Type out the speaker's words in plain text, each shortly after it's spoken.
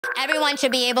Everyone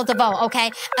should be able to vote, okay?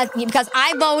 Because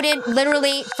I voted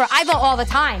literally I vote all the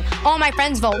time. All my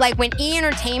friends vote. Like when E!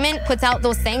 Entertainment puts out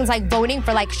those things like voting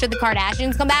for like should the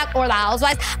Kardashians come back or the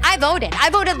Housewives, I voted. I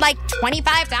voted like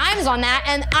 25 times on that,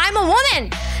 and I'm a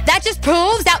woman. That just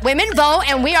proves that women vote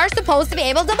and we are supposed to be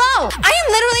able to vote. I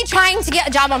am literally trying to get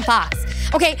a job on Fox.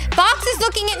 Okay, Fox is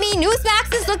looking at me,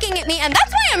 Newsmax is looking at me, and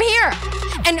that's why I'm here.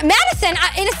 And Madison,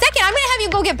 in a second, I'm gonna have you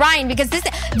go get Brian because this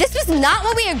was not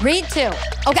what we agreed to.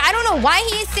 Okay, I don't know why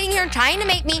he is sitting here trying to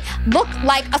make me look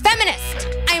like a feminist.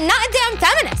 I am not a damn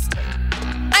feminist.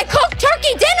 I cooked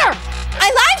turkey dinner. I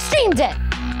live streamed it.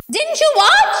 Didn't you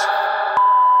watch?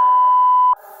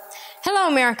 Hello,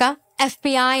 America,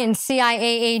 FBI and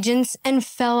CIA agents and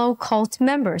fellow cult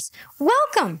members.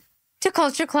 Welcome to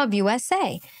Culture Club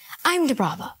USA. I'm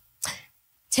DiBrava.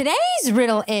 Today's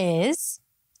riddle is,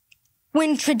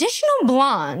 when traditional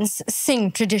blondes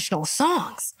sing traditional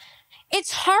songs,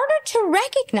 it's harder to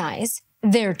recognize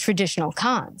their traditional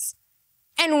cons.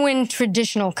 And when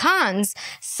traditional cons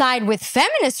side with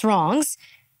feminist wrongs,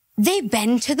 they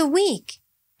bend to the weak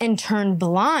and turn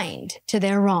blind to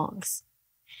their wrongs.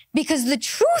 Because the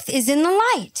truth is in the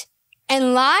light,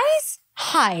 and lies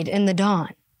hide in the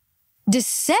dawn.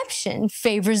 Deception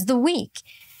favors the weak,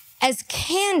 as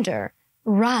candor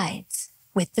rides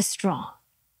with the strong.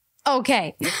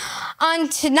 Okay, on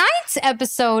tonight's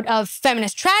episode of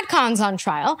Feminist TRADCON'S on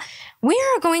Trial, we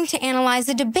are going to analyze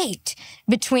a debate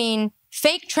between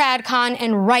fake TRADCON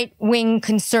and right-wing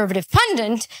conservative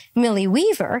pundit Millie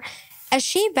Weaver as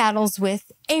she battles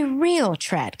with a real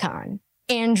TRADCON,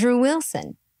 Andrew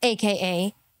Wilson,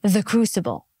 aka The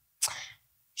Crucible.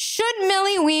 Should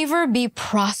Millie Weaver be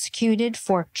prosecuted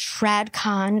for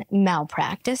TRADCON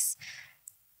malpractice?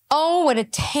 Oh, what a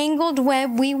tangled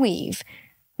web we weave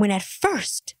when at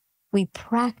first we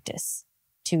practice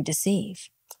to deceive.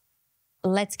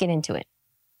 Let's get into it.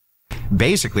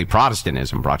 Basically,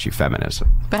 Protestantism brought you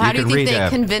feminism. But how do you think they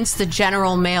convinced the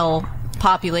general male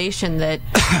population that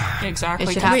exactly?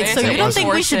 Wait, so you don't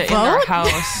think we should vote?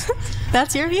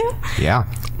 That's your view? Yeah.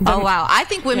 Oh, wow. I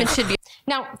think women should be.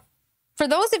 Now, for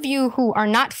those of you who are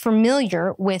not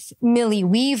familiar with Millie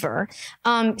Weaver,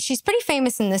 she's pretty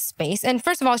famous in this space. And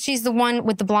first of all, she's the one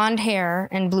with the blonde hair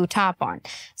and blue top on.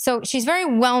 So she's very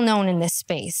well known in this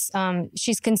space.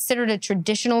 She's considered a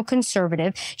traditional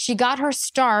conservative. She got her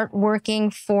start working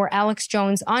for Alex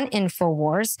Jones on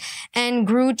InfoWars and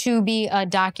grew to be a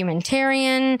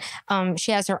documentarian.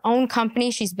 She has her own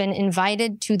company. She's been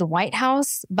invited to the White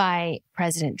House by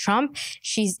President Trump.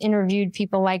 She's interviewed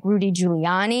people like Rudy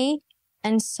Giuliani,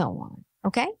 and so on.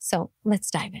 Okay, so let's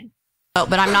dive in. Oh,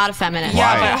 but I'm not a feminist.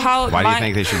 Yeah, why do you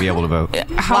think they should be able to vote?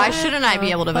 Why shouldn't I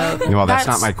be able to vote? Well, that's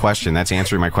not my question. That's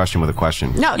answering my question with a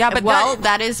question. No, yeah, but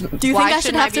that is. Do you think I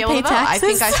should have to pay taxes? I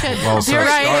think I should. Well, so you're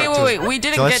right. Wait. We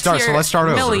didn't get to So let's start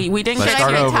over. Millie, we didn't get to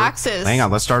pay taxes. Hang on,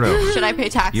 let's start over. Should I pay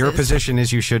taxes? Your position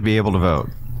is you should be able to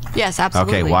vote. Yes,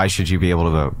 absolutely. Okay, why should you be able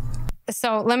to vote?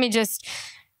 So let me just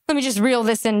reel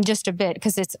this in just a bit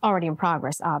because it's already in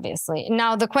progress, obviously.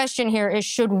 Now, the question here is,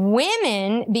 should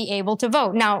women be able to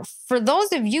vote? Now, for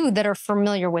those of you that are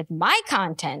familiar with my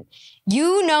content,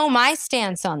 you know my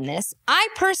stance on this. I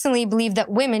personally believe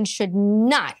that women should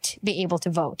not be able to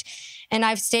vote. And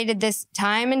I've stated this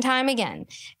time and time again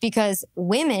because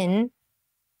women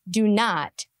do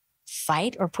not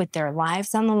fight or put their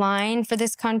lives on the line for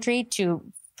this country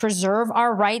to preserve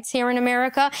our rights here in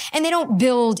America, and they don't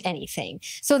build anything.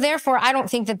 So therefore, I don't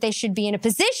think that they should be in a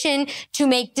position to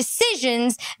make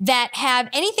decisions that have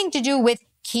anything to do with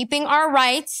keeping our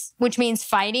rights, which means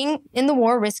fighting in the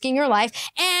war, risking your life,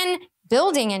 and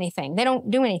building anything. They don't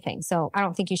do anything. So I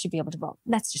don't think you should be able to vote.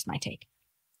 That's just my take.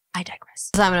 I digress.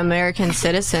 I'm an American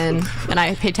citizen and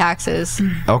I pay taxes.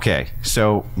 Okay,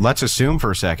 so let's assume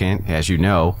for a second, as you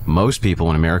know, most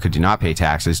people in America do not pay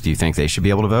taxes. Do you think they should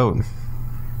be able to vote?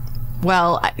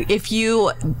 Well,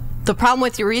 the problem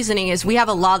with your reasoning is we have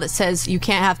a law that says you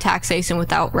can't have taxation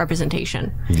without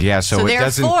representation. Yeah, so it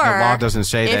doesn't, the law doesn't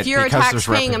say that if you're a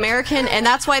tax-paying American, and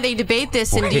that's why they debate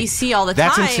this in D.C. all the time.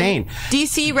 That's insane.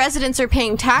 D.C. residents are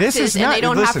paying taxes and they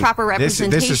don't have proper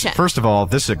representation. This is, first of all,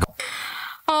 this is a...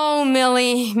 Oh,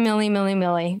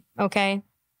 Millie, okay?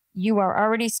 You are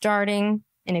already starting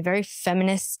in a very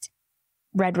feminist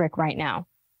rhetoric right now.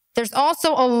 There's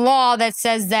also a law that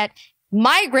says that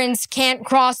migrants can't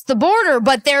cross the border,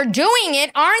 but they're doing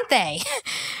it, aren't they?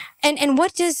 And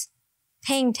what does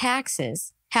paying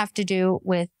taxes have to do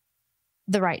with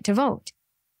the right to vote?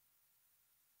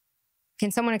 Can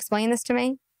someone explain this to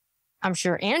me? I'm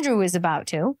sure Andrew is about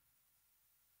to.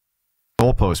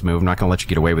 goalpost move. I'm not going to let you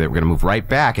get away with it. We're going to move right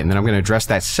back, and then I'm going to address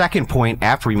that second point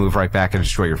after we move right back and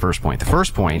destroy your first point. The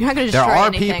first point, You're not gonna there destroy are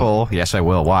anything. people. Yes, I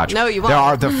will. Watch. No, you won't. There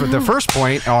are the first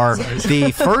point are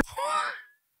the first.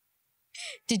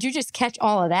 Did you just catch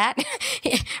all of that?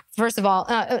 First of all,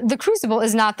 the Crucible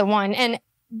is not the one. And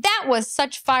that was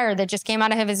such fire that just came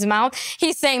out of his mouth.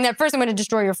 He's saying that first I'm going to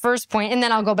destroy your first point, and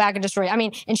then I'll go back and destroy. I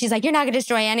mean, and she's like, you're not going to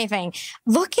destroy anything.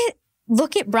 Look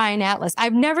at Brian Atlas.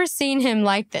 I've never seen him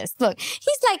like this. Look,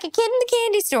 he's like a kid in the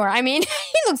candy store. I mean,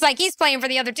 he looks like he's playing for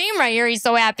the other team right here. He's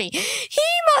so happy. He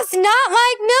must not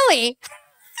like Millie.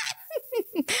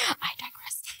 I digress.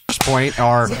 Point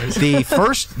are the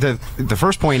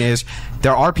first point is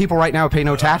there are people right now who pay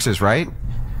no taxes, right?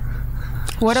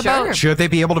 What about? Should they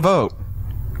be able to vote?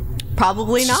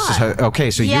 Probably not. Okay,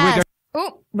 so you would.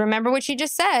 Oh, remember what she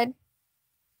just said?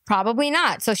 Probably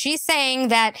not. So she's saying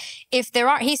that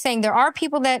he's saying there are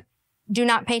people that do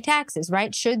not pay taxes,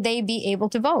 right? Should they be able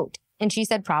to vote? And she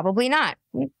said probably not.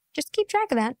 Just keep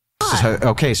track of that.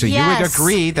 Okay, so you would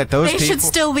agree that those people should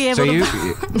still be able to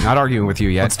vote. Not arguing with you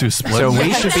yet. Let's do split. So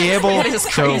we should be able.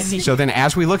 Crazy. So then,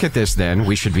 as we look at this, then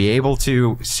we should be able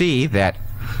to see that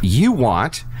you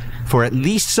want for at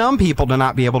least some people to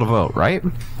not be able to vote, right?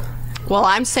 Well,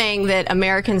 I'm saying that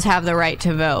Americans have the right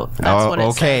to vote. That's what it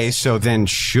okay, says. so then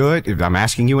I'm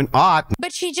asking you an ought.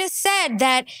 But she just said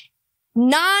that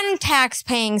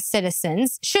non-tax-paying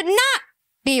citizens should not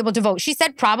be able to vote. She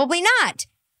said probably not.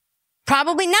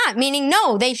 Probably not, meaning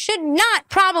no, they should not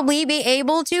probably be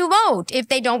able to vote if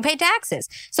they don't pay taxes.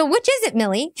 So which is it,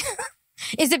 Millie?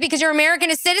 Is it because you're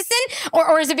American a citizen,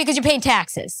 or is it because you pay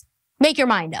taxes? Make your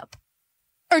mind up.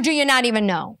 Or do you not even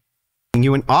know?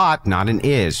 You an ought, not an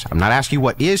is. I'm not asking you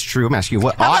what is true. I'm asking you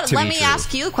what ought to be true. Let me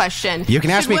ask you a question. You can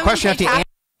ask me a question at the end.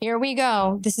 Here we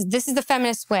go. This is the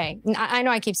feminist way. I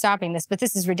know I keep stopping this, but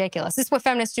this is ridiculous. This is what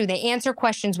feminists do. They answer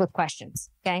questions with questions.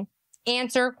 Okay?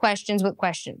 Answer questions with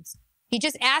questions. He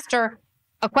just asked her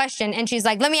a question, and she's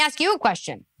like, let me ask you a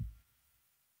question.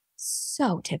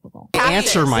 So typical.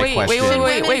 Answer my question.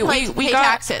 Wait. We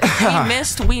got taxes.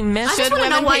 We missed. I just want to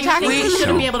know why you think we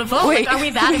shouldn't be able to vote. Like, are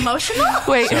we that emotional?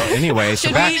 Wait. So anyway,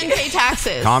 Should women pay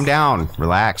taxes? Calm down.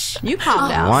 Relax. You calm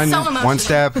down. One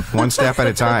step at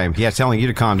a time. Yeah, telling you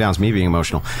to calm down is me being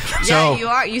emotional. So, yeah, you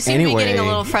are. You seem to be getting a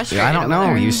little frustrated. I don't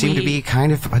know. You seem to be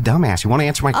kind of a dumbass. You want to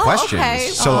answer my questions. Okay.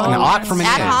 So an ought from an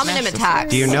ad is. hominem attacks.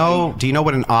 Do you know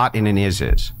what an ought and an is?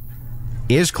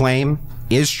 Is claim,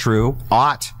 is true,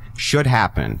 ought, should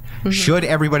happen. Should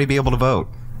everybody be able to vote?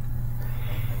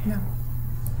 No.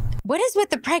 What is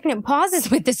with the pregnant pauses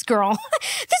with this girl?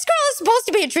 This girl is supposed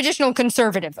to be a traditional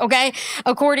conservative, okay?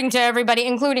 According to everybody,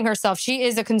 including herself, she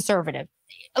is a conservative.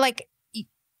 Like,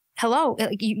 hello,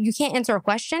 you can't answer a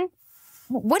question?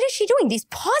 What is she doing? These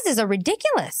pauses are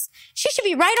ridiculous. She should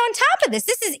be right on top of this.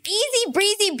 This is easy,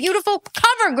 breezy, beautiful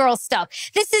cover girl stuff.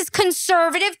 This is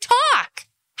conservative talk.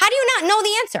 How do you not know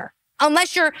the answer?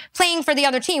 Unless you're playing for the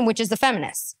other team, which is the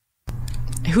feminists.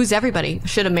 Who's everybody?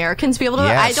 Should Americans be able to vote?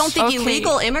 Yes. I don't think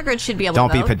illegal immigrants should be able to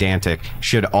vote. Don't be pedantic.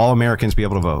 Should all Americans be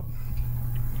able to vote?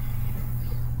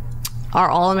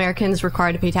 Are all Americans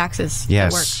required to pay taxes?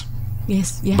 Yes.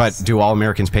 Yes. But do all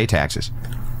Americans pay taxes?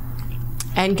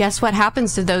 And guess what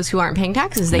happens to those who aren't paying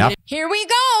taxes? Here we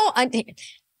go.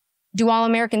 Do all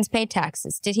Americans pay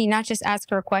taxes? Did he not just ask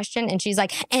her a question? And she's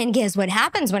like, and guess what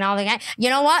happens when all the guys, you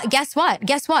know what? Guess what?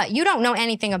 Guess what? You don't know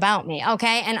anything about me,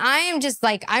 okay? And I am just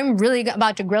like, I'm really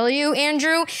about to grill you,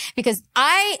 Andrew, because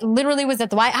I literally was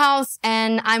at the White House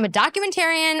and I'm a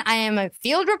documentarian. I am a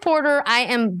field reporter. I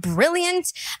am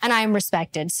brilliant and I am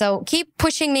respected. So keep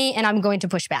pushing me and I'm going to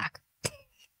push back.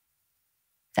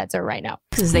 That's her right now.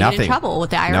 Because they get in trouble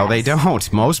with the IRS. No, they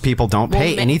don't. Most people don't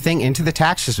pay anything into the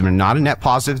tax system. They're not a net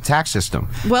positive tax system.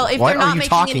 Well, if they're not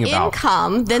making an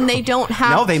income, then they don't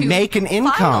have to No, they make an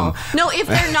income. No, if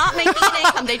they're not making an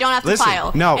income, they don't have to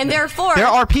file. No, and therefore, there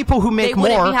are people who make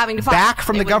more back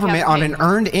from the government have on an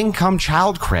earned income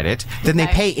child credit than they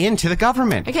pay into the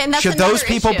government. Okay, and that's Should those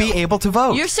people be able to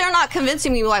vote? You're still not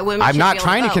convincing me why women should I'm be not able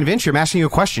trying to to vote. convince you. I'm asking you a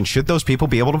question. Should those people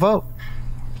be able to vote?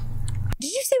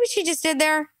 Did you see what she just did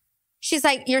there? She's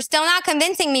like, you're still not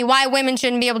convincing me why women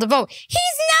shouldn't be able to vote.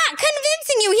 He's not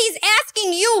convincing you. He's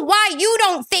asking you why you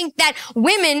don't think that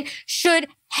women should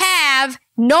have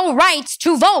no rights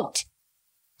to vote.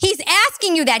 He's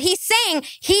asking you that. He's saying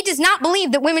he does not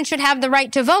believe that women should have the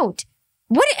right to vote.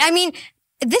 What? I mean,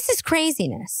 this is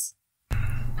craziness.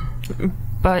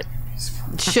 But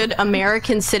should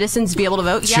American citizens be able to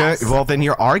vote? Yes. Well, then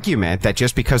your argument that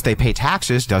just because they pay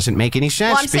taxes doesn't make any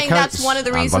sense. Well, I'm saying that's one of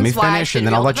the reasons let me why finish, and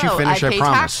then I'll let you finish. I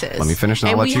promise. Taxes. Let me finish, and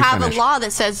I'll let you finish. And we have a law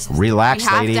that says relax, we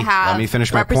have lady. to have let me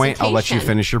finish my point. I'll let you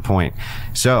finish your point.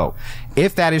 So,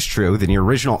 if that is true, then your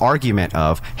original argument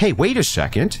of, hey, wait a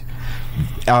second.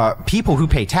 People who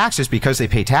pay taxes, because they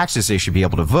pay taxes, they should be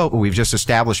able to vote. But we've just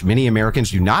established many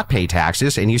Americans do not pay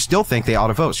taxes, and you still think they ought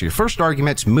to vote. So your first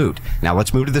argument's moot. Now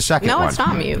let's move to the second one. No, it's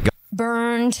not moot.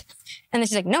 Burned. And then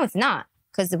she's like, no, it's not.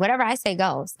 Because whatever I say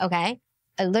goes, okay?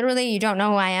 Literally, you don't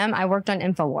know who I am. I worked on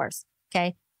InfoWars,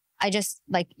 okay? I just,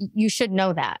 like, you should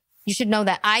know that. You should know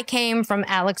that I came from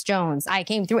Alex Jones. I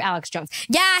came through Alex Jones.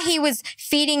 Yeah, he was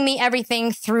feeding me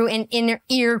everything through an inner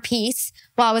earpiece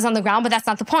while I was on the ground, but that's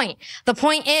not the point. The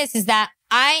point is that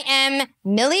I am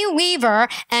Millie Weaver,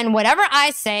 and whatever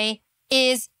I say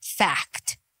is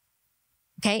fact.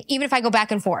 Okay? Even if I go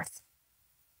back and forth.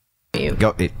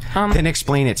 Then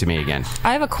explain it to me again.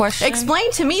 I have a question. Explain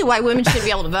to me why women should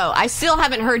be able to vote. I still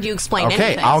haven't heard you explain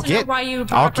anything. I'll get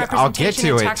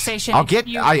to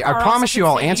it. I promise you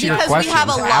I'll answer your questions. Because we have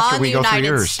a law in the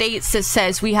United States that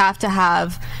says we have to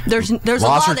have, there's a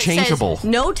law that says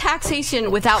no taxation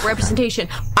without representation.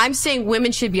 I'm saying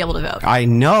women should be able to vote. I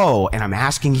know, and I'm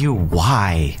asking you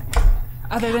why.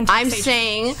 Other than I'm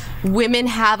saying women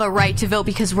have a right to vote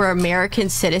because we're American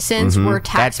citizens. We're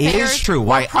taxpayers. That is true.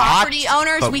 We're property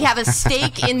owners. We have a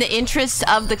stake in the interests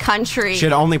of the country.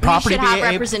 Should only property be have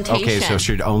representation? Okay, so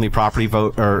should only property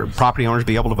owners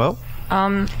be able to vote?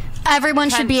 Everyone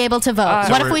should be able to vote.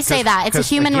 What if we say that? It's a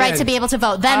human right to be able to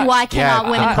vote. Then why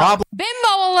cannot women vote?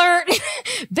 Bimbo alert!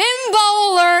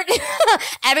 Bimbo alert!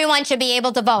 Everyone should be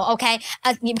able to vote, okay?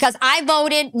 Because I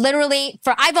voted literally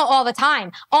I vote all the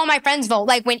time. All my friends vote.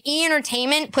 Like when E!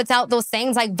 Entertainment puts out those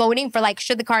things like voting for like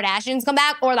should the Kardashians come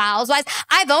back or the Housewives,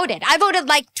 I voted. I voted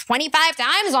like 25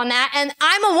 times on that, and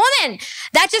I'm a woman.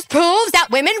 That just proves that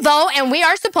women vote and we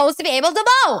are supposed to be able to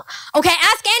vote. Okay,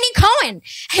 ask Andy Cohen.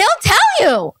 He'll tell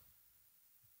you.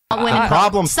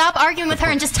 Stop arguing with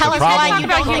her and just tell us why you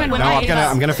don't think women.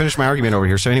 I'm gonna finish my argument over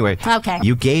here. So anyway,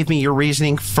 you gave me your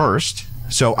reasoning first,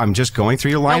 so I'm just going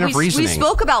through your line of reasoning. We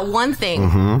spoke about one thing.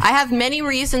 I have many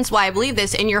reasons why I believe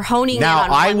this, and you're honing in on one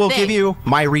thing. Now I will give you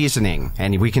my reasoning,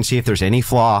 and we can see if there's any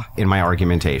flaw in my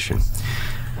argumentation.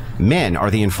 Men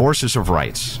are the enforcers of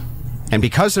rights. And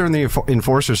because they're the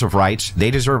enforcers of rights,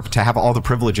 they deserve to have all the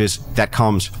privileges that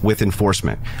comes with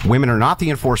enforcement. Women are not the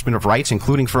enforcement of rights,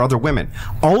 including for other women.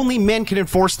 Only men can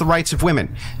enforce the rights of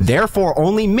women. Therefore,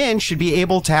 only men should be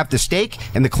able to have the stake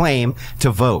and the claim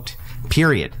to vote.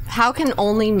 Period. How can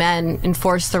only men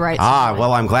enforce the rights of women?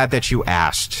 Well, I'm glad that you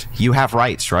asked. You have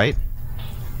rights, right?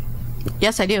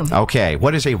 Yes, I do. Okay.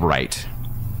 What is a right?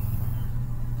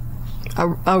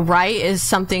 A right is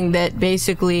something that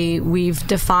basically we've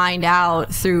defined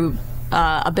out through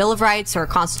a Bill of Rights or a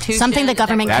Constitution. Something the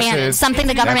government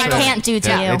can't do to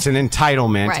you. It's an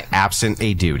entitlement absent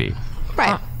a duty.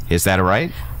 Right. Is that a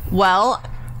right? Well,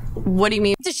 what do you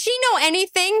mean? Does she know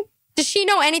anything? Does she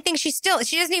know anything? She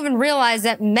doesn't even realize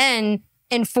that men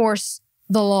enforce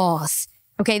the laws.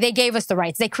 Okay, they gave us the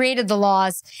rights. They created the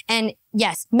laws. And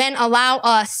yes, men allow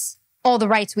us all the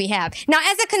rights we have. Now,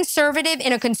 as a conservative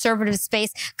in a conservative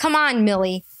space, come on,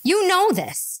 Millie, you know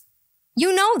this.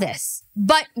 You know this.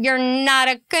 But you're not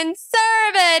a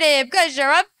conservative because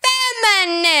you're a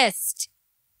feminist.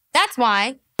 That's why.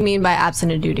 What do you mean by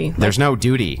absent a duty? There's no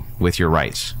duty with your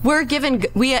rights.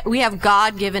 We have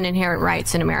God-given inherent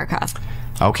rights in America.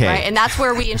 Okay. Right? And that's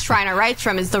where we enshrine our rights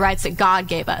from, is the rights that God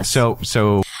gave us. So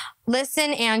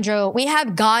listen, Andrew, we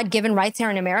have God-given rights here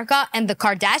in America, and the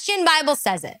Kardashian Bible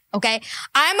says it, okay?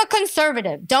 I'm a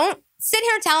conservative. Don't sit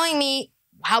here telling me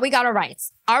how we got our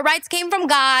rights. Our rights came from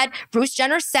God. Bruce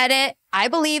Jenner said it. I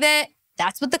believe it.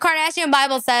 That's what the Kardashian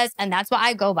Bible says, and that's what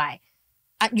I go by.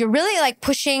 You're really, like,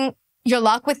 pushing your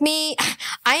luck with me.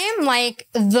 I am, like,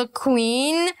 the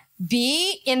queen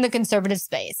bee in the conservative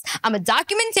space. I'm a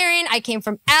documentarian. I came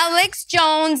from Alex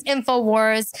Jones,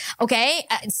 InfoWars. Okay?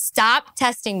 Stop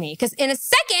testing me. Because in a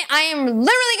second, I am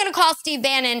literally going to call Steve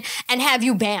Bannon and have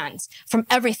you banned from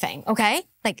everything. Okay?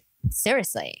 Like,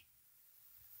 seriously.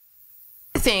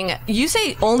 Thing, you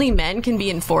say only men can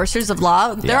be enforcers of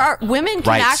law. There are women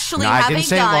can actually have a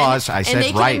gun, laws. I said and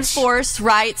they can enforce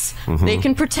rights. They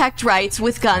can protect rights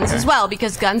with guns as well,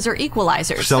 because guns are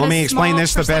equalizers. So let me explain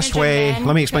this the best way.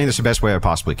 Let me explain this the best way I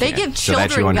possibly can. They give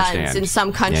children guns in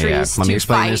some countries. Let me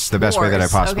explain this the best way that I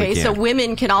possibly can. Okay, so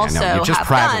women can also have guns.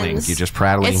 You're just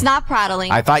prattling. It's not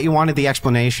prattling. I thought you wanted the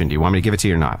explanation. Do you want me to give it to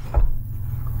you or not?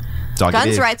 So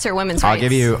guns rights are women's rights.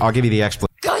 I'll give you the explanation.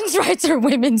 Guns rights are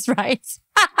women's rights.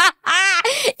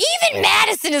 Even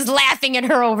Madison is laughing at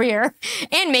her over here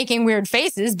and making weird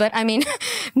faces. But I mean,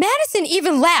 Madison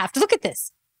even laughed. Look at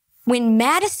this. When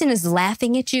Madison is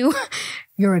laughing at you,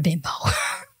 you're a bimbo.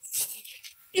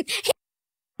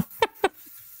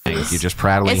 You're just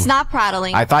prattling. It's not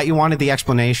prattling. I thought you wanted the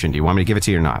explanation. Do you want me to give it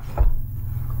to you or not?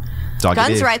 So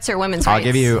Guns rights are women's rights.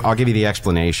 I'll give you the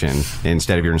explanation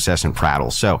instead of your incessant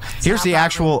prattle. So here's the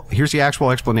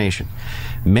actual explanation.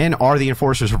 Men are the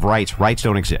enforcers of rights. Rights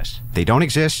don't exist. They don't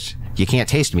exist. You can't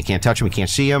taste them. You can't touch them. You can't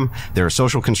see them. They're a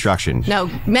social construction. No,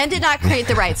 men did not create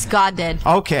the rights. God did.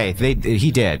 Okay,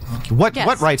 he did.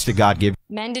 What rights did God give?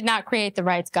 Men did not create the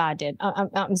rights. God did.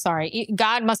 I'm sorry.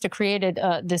 God must have created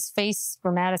this face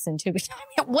for Madison too.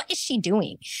 What is she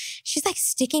doing? She's like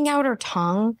sticking out her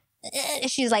tongue.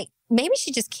 She's like, maybe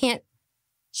she just can't.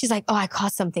 She's like, oh, I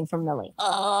caught something from Millie.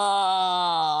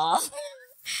 Oh.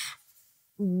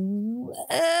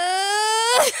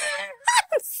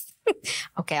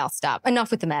 Okay, I'll stop. Enough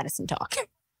with the Madison talk.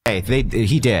 Hey,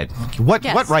 he did.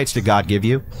 What rights did God give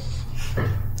you?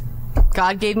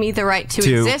 God gave me the right to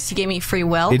exist. He gave me free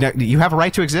will. You have a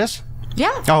right to exist?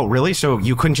 Yeah. Oh, really? So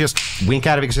you couldn't just wink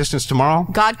out of existence tomorrow?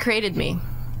 God created me.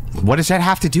 What does that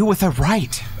have to do with a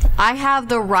right? I have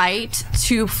the right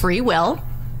to free will.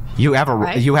 You have a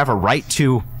right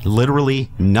to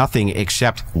literally nothing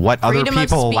except what freedom other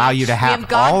people allow you to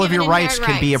have. All of your rights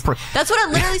can be That's what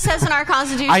it literally says in our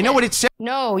Constitution. I know what it says.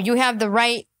 No, you have the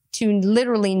right to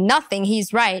literally nothing.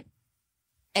 He's right.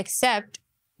 Except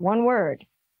one word.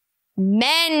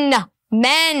 Men.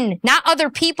 Men. Not other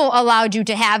people allowed you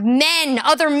to have. Men.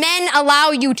 Other men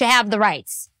allow you to have the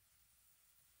rights.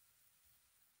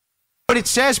 What it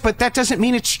says, but that doesn't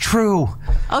mean it's true.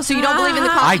 Oh, so you don't believe in the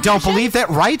Constitution? I don't believe that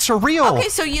rights are real. Okay,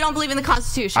 so you don't believe in the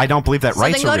Constitution? I don't believe that rights are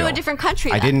real. So then go to a different country.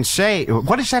 I didn't say.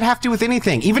 What does that have to do with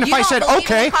anything? Even if I said,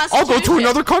 okay, I'll go to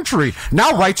another country.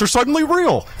 Now rights are suddenly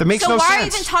real. That makes no sense. So why are you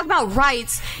even talking about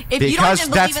rights if you don't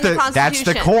even believe in the Constitution? That's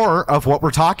the core of what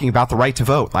we're talking about, the right to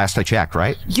vote, last I checked,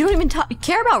 right? You don't even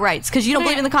care about rights because you don't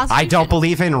believe in the Constitution. I don't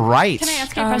believe in rights. Can I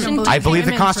ask you a question? I believe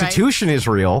the Constitution is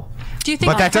real.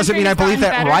 But that doesn't mean I believe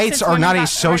that rights are not a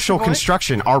social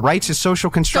construction. Our rights is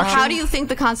social construction. So how do you think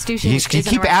the Constitution is You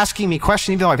keep asking me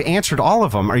questions, even though I've answered all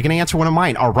of them. Are you going to answer one of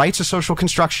mine? Are rights a social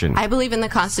construction? I believe in the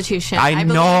Constitution. I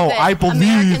know. I believe.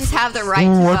 Americans have the right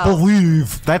to vote. I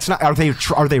believe. That's not. Are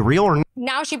they real or not?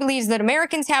 Now she believes that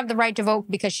Americans have the right to vote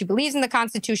because she believes in the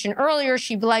Constitution. Earlier,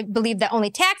 she believed that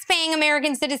only tax-paying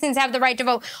American citizens have the right to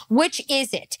vote. Which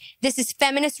is it? This is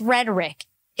feminist rhetoric.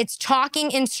 It's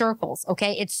talking in circles,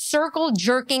 okay? It's circle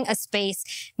jerking a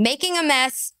space, making a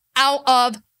mess out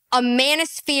of a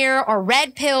manosphere or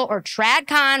red pill or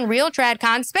TRADCON, real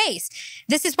TRADCON space.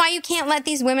 This is why you can't let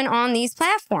these women on these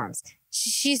platforms.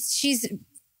 She's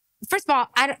first of all,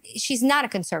 she's not a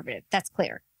conservative. That's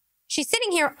clear. She's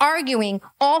sitting here arguing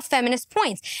all feminist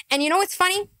points. And you know what's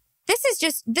funny? This is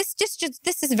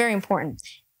very important.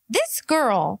 This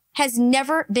girl has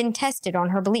never been tested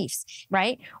on her beliefs,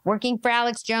 right? Working for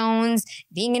Alex Jones,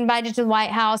 being invited to the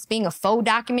White House, being a faux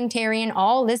documentarian,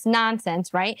 all this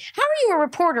nonsense, right? How are you a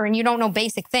reporter and you don't know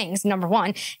basic things, number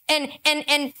one? And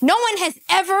no one has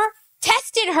ever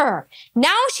tested her.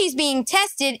 Now she's being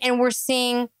tested and we're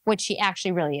seeing what she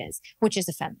actually really is, which is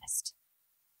a feminist.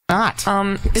 Not.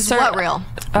 Is what real?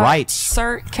 Rights.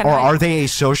 Sir, are they a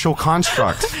social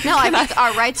construct? No, I think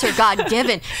our rights are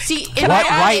God-given. See, what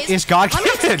right is God-given?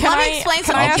 Let me explain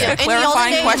something to you. Ask a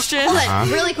clarifying question? Hold on,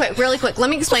 really quick. Let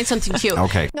me explain something to you.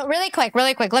 Okay. No, really quick.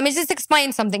 Let me just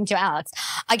explain something to Alex.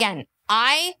 Again,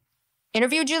 I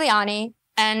interviewed Giuliani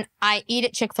and I eat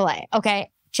at Chick-fil-A,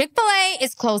 okay? Chick-fil-A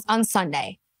is closed on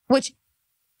Sunday, which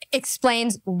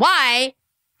explains why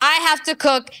I have to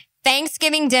cook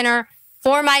Thanksgiving dinner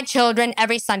for my children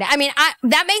every Sunday. I mean,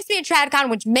 that makes me a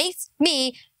TRADCON, which makes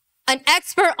me an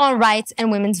expert on rights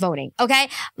and women's voting, okay?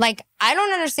 Like, I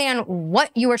don't understand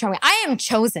what you were talking about. I am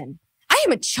chosen. I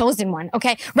am a chosen one,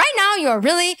 okay? Right now, you are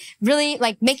really, really,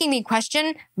 like, making me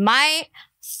question my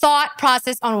thought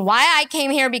process on why I came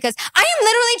here because I am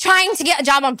literally trying to get a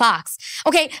job on Fox,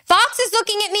 okay? Fox is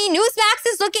looking at me, Newsmax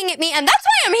is looking at me, and that's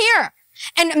why I'm here.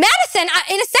 And Madison,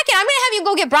 in a second, I'm going to have you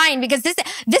go get Brian because this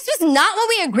was not what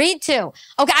we agreed to.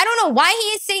 Okay, I don't know why he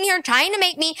is sitting here trying to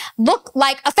make me look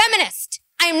like a feminist.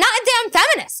 I am not a damn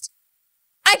feminist.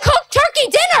 I cooked turkey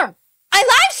dinner. I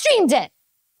live streamed it.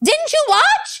 Didn't you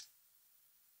watch?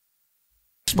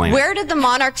 Explain. Where did the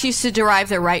monarchs used to derive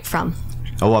their right from?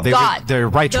 Oh, well, their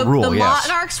right to rule, the yes.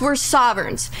 monarchs were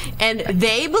sovereigns, and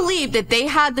they believed that they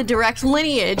had the direct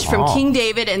lineage from King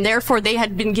David, and therefore they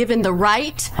had been given the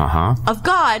right of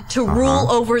God to rule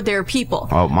over their people.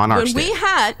 Oh, monarchs. When we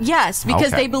had, yes,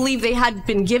 because they believed they had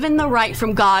been given the right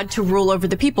from God to rule over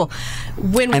the people.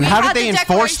 When and we how had did they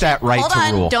enforce that right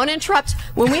to rule? Don't interrupt.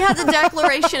 When we had the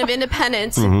Declaration of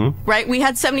Independence, right, we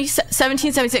had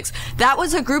 1776. That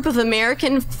was a group of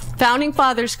American founding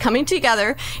fathers coming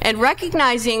together and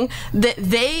recognizing that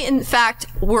they, in fact,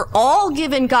 were all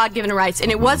given God-given rights,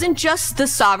 and it wasn't just the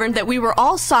sovereign, that we were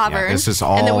all sovereign, this is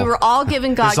all, and that we were all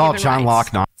given God-given rights. This is all John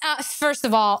Locke. First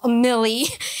of all, Millie,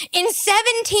 in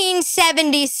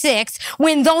 1776,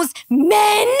 when those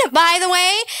men, by the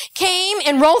way, came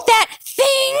and wrote that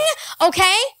thing,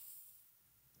 okay,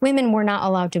 women were not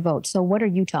allowed to vote. So what are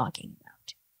you talking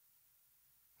about?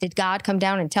 Did God come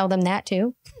down and tell them that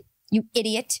too? You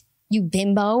idiot. You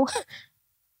bimbo.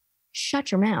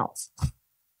 Shut your mouth.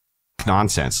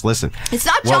 Nonsense. Listen. It's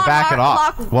not John We'll back it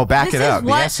Locke. up. We'll back it up.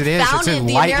 Yes, it is. It's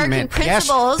Enlightenment. Yes,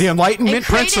 the Enlightenment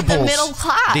principles. The middle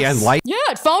class. The Yeah,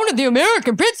 it founded the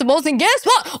American principles, and guess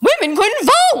what? Women couldn't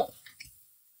vote.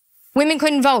 Women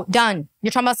couldn't vote. Done.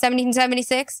 You're talking about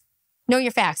 1776? Know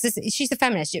your facts. She's a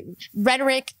feminist.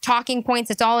 Rhetoric, talking points,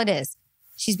 that's all it is.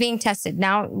 She's being tested.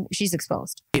 Now she's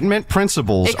exposed. Enlightenment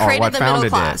principles are what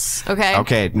founded it. Okay.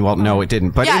 Okay. Well, no, it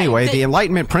didn't. But anyway, the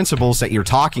Enlightenment principles that you're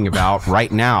talking about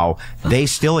right now, they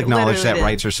still acknowledge that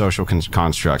rights are social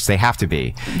constructs. They have to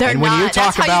be. They're and when not. You talk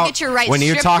That's about, how you get your rights when you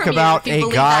stripped talk from about you if you a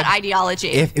believe God that ideology.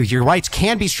 If your rights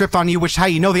can be stripped on you, which is how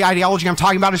you know the ideology I'm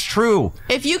talking about is true.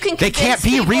 If you can, they can't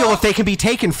be real if they can be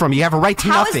taken from you. You have a right to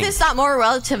nothing. How is this not more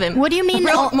relativism? What do you mean?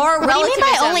 More relativism? What do you mean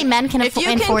by only men can enforce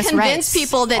rights? If you can convince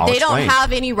people that they don't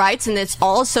have any rights and it's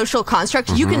all social construct,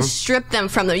 you can strip them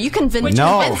from them. You can convince them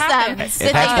that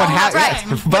they don't have rights.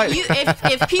 But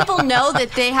if people know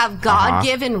that they have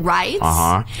God-given rights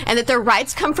and that their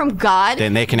rights come from God,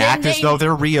 then they can act as though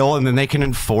they're real, and then they can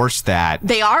enforce that.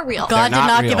 They are real. God did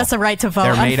not give us a right to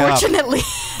vote, unfortunately.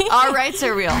 Our rights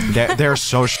are real. They're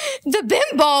social. The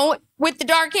bimbo with the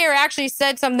dark hair actually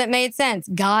said something that made sense.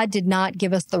 God did not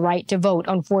give us the right to vote,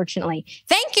 unfortunately.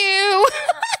 Thank you.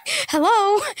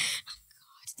 Hello.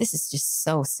 This is just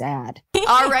so sad.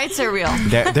 Our rights are real.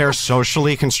 They're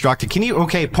socially constructed. Can you,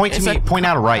 point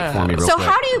out a right for me real quick. So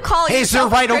how do you call yourself is there a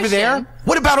right Christian? over there?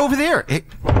 What about over there?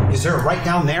 Is there a right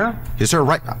down there? Is there a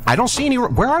right? I don't see any.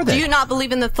 Where are they? Do you not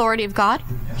believe in the authority of God?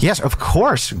 Yes, of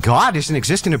course. God is an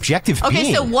existent objective being.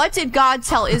 Okay, so what did God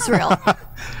tell Israel?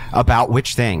 About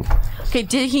which thing? Okay,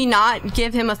 did he not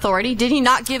give him authority? Did he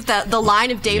not give the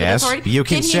line of David authority? You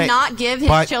can did say, he not give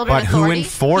his children authority?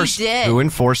 Who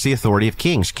enforced the authority of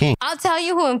kings? King. I'll tell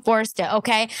you who enforced it,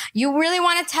 okay? You really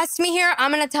want to test me here?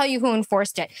 I'm going to tell you who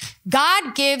enforced it.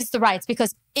 God gives the rights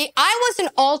because I was an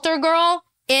altar girl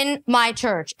in my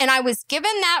church, and I was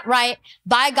given that right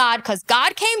by God because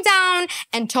God came down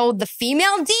and told the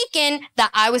female deacon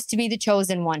that I was to be the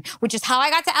chosen one, which is how I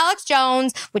got to Alex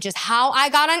Jones, which is how I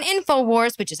got on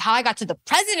InfoWars, which is how I got to the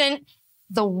president,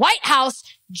 the White House,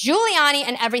 Giuliani,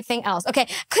 and everything else. Okay,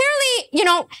 clearly,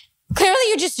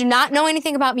 you just do not know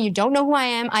anything about me. You don't know who I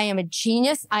am. I am a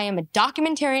genius. I am a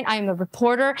documentarian. I am a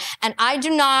reporter. And I do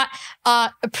not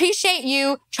appreciate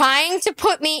you trying to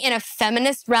put me in a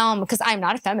feminist realm because I'm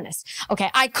not a feminist. Okay,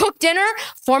 I cook dinner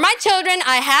for my children.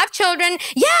 I have children.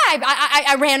 Yeah,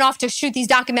 I ran off to shoot these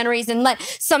documentaries and let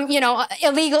some,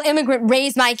 illegal immigrant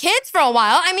raise my kids for a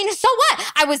while. I mean, so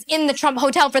what? I was in the Trump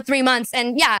hotel for 3 months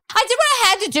and yeah, I did what I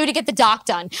had to do to get the doc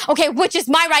done. Okay, which is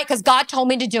my right because God told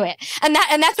me to do it. And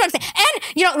that's what I'm saying. And,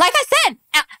 like I said,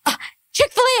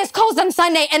 Chick-fil-A is closed on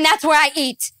Sunday, and that's where I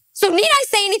eat. So need I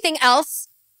say anything else?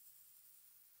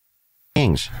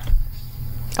 Kings.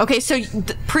 Okay, so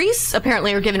the priests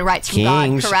apparently are given rights from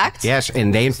God, correct? Yes,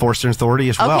 and they enforce their authority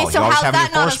as well. Okay, so how's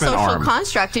that not a social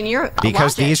construct in your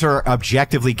Because these are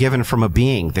objectively given from a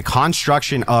being. The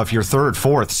construction of your 3rd,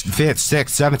 4th, 5th,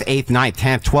 6th, 7th, 8th, 9th,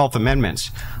 10th, 12th amendments,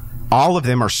 all of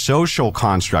them are social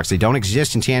constructs. They don't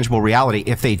exist in tangible reality.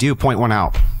 If they do, point one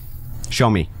out. Show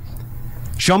me.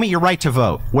 Show me your right to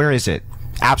vote. Where is it?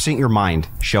 Absent your mind,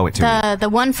 show it to me. The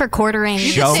one for quartering.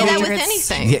 You can say that with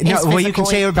anything. Yeah, no, well, you can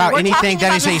say about anything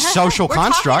that is a social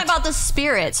construct. We're talking about the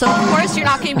spirit. So, of course, you're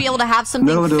not going to be able to have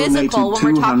something physical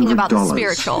when we're talking about the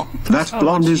spiritual. That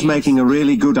Blondie's making a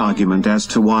really good argument as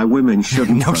to why women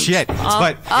shouldn't No vote. Shit.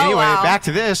 But anyway, back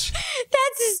to this.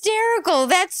 That's hysterical.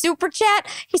 That super chat.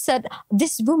 He said,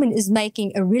 this woman is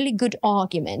making a really good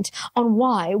argument on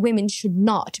why women should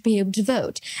not be able to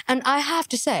vote. And I have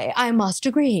to say, I must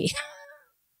agree.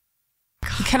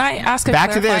 Can I ask a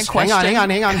back to this? question?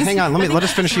 Hang on. Let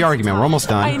us finish the argument. We're almost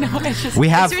done. I know. It's just, we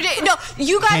have. No,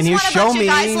 you guys can you want a show bunch me,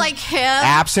 of guys like him,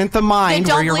 absent the mind,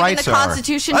 where your rights are?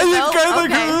 Constitution the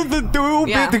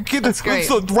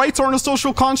rights aren't a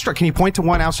social construct. Can you point to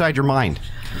one outside your mind?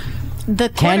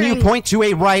 Can you point to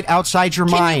a right outside your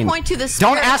mind? Can you point to the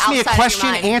spirit? Don't ask me a question.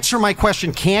 Answer my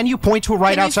question. Can you point to a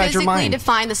right outside your mind? Can you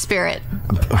physically define the spirit?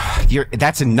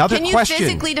 That's another question. Can you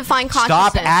physically define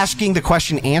consciousness? Stop asking the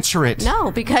question. Answer it. No,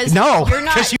 because no, you're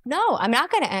not. No, I'm not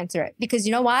going to answer it because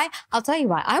you know why? I'll tell you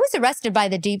why. I was arrested by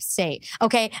the deep state.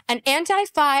 Okay, an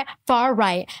anti-far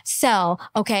right cell.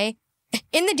 Okay,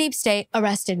 in the deep state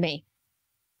arrested me.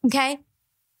 Okay.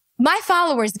 My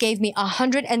followers gave me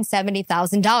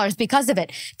 $170,000 because of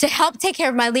it to help take care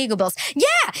of my legal bills.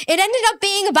 Yeah, it ended up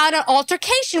being about an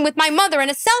altercation with my mother and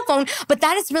a cell phone, but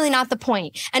that is really not the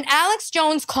point. And Alex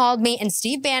Jones called me and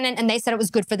Steve Bannon, and they said it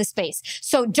was good for the space.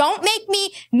 So don't make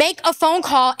me make a phone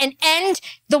call and end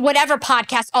the whatever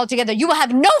podcast altogether. You will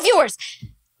have no viewers.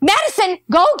 Madison,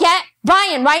 go get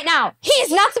Brian right now. He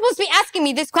is not supposed to be asking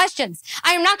me these questions.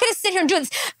 I am not going to sit here and do this.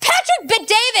 Patrick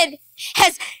Bet-David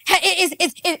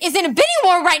is in a bidding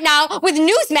war right now with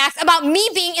Newsmax about me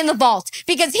being in the vault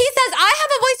because he says I have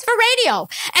a voice for radio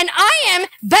and I am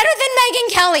better than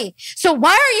Megyn Kelly. So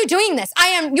why are you doing this?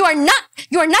 You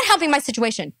are not helping my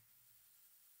situation.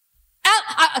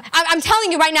 I'm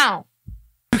telling you right now.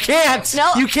 You can't.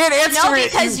 No, you can't answer it.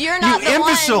 Because you're not the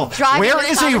imbecile. One driving Where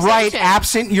is a right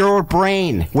absent your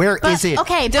brain? Where is it?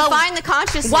 Okay, define the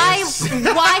consciousness.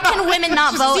 Why can women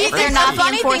not vote if they're not the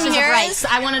enforcers of rights?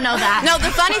 I want to know that. No,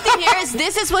 the funny thing here is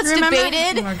this is what's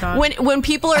debated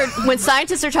when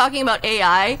scientists are talking about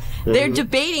AI. They're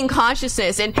debating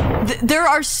consciousness, and there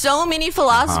are so many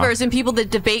philosophers and people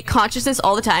that debate consciousness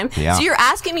all the time. Yeah. So you're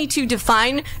asking me to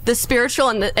define the spiritual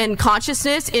and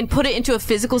consciousness and put it into a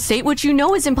physical state, which you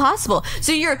know is impossible.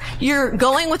 So you're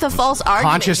going with a false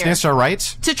argument. Consciousness here are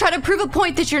rights to try to prove a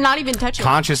point that you're not even touching.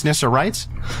 Consciousness are rights.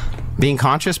 Being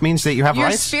conscious means that you have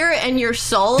rights? Your spirit and your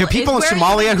soul. Do people in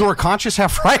Somalia who are conscious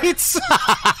have rights?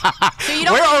 So you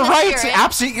don't where are rights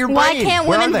absent your brain? Why can't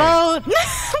women vote?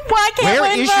 Why can't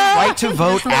women vote? Where is your right to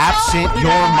vote absent your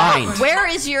mind? Where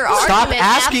is your argument? Stop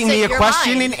asking me a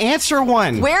question and answer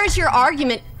one. Where is your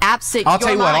argument absent I'll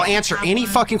tell you what, I'll answer any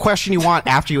fucking question you want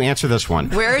after you answer this one.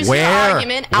 Where is your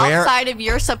argument outside of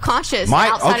your subconscious?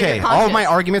 Okay, all of my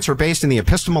arguments are based in the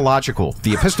epistemological.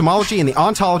 The epistemology and the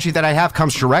ontology that I have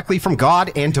comes directly from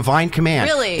God and divine command.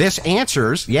 Really? This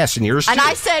answers, yes, and yours too. And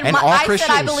I said,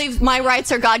 I believe my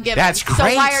rights are God-given. That's great.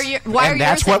 So why are yours?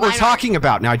 That's what we're talking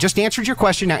about. Now, I just answered your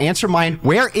question. Now answer mine.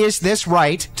 Where is this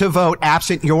right to vote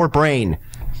absent your brain?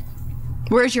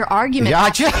 Where's your argument? Yeah, I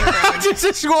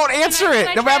just won't answer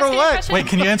it, no matter what. Wait,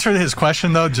 can you answer his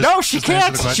question, though? No, she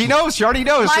can't. She knows. She already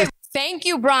knows. Thank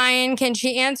you, Brian. Can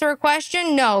she answer a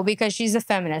question? No, because she's a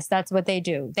feminist. That's what they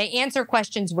do. They answer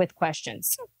questions with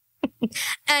questions.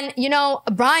 And, you know,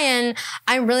 Brian,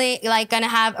 I'm really gonna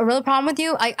have a real problem with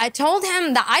you. I told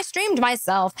him that I streamed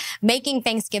myself making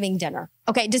Thanksgiving dinner.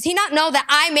 Okay, does he not know that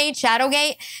I made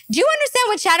Shadowgate? Do you understand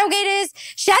what Shadowgate is?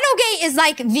 Shadowgate is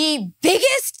like the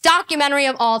biggest documentary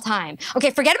of all time. Okay,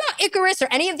 forget about Icarus or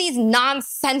any of these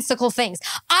nonsensical things.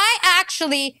 I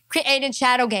actually created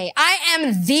Shadowgate. I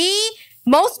am the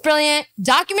most brilliant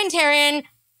documentarian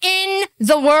in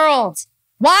the world.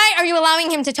 Why are you allowing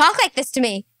him to talk like this to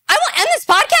me? I will end this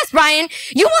podcast, Brian.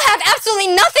 You will have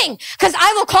absolutely nothing because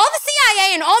I will call the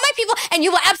CIA and all my people and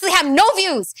you will absolutely have no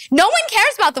views. No one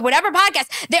cares about the whatever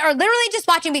podcast. They are literally just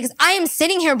watching because I am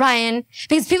sitting here, Brian,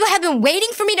 because people have been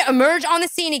waiting for me to emerge on the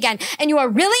scene again. And you are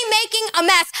really making a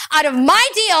mess out of my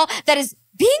deal that is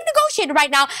being negotiated right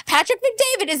now. Patrick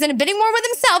Bet-David is in a bidding war with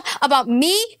himself about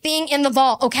me being in the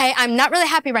vault. Okay, I'm not really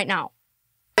happy right now.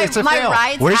 It's a fail.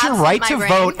 Where's your right to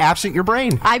vote absent your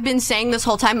brain? I've been saying this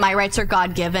whole time my rights are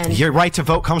God-given. Your right to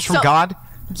vote comes from God?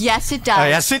 Yes, it does.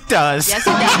 Yes, it does. Yes,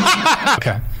 it does.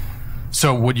 Okay.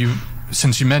 So would you,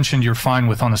 since you mentioned you're fine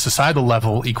with, on a societal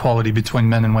level, equality between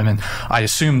men and women, I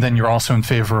assume then you're also in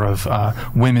favor of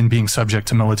women being subject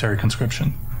to military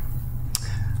conscription?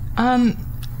 I'm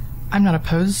not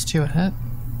opposed to it.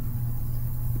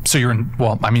 So you're in,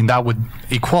 well, I mean,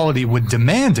 equality would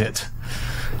demand it.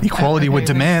 Equality would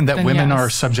demand that women are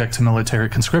subject to military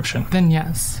conscription. Then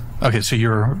yes. Okay, so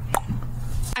you're...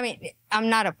 I mean, I'm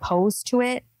not opposed to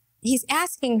it. He's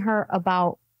asking her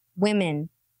about women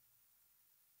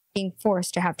being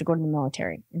forced to have to go to the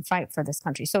military and fight for this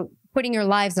country. So putting your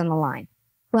lives on the line.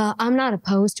 Well, I'm not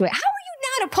opposed to it. How are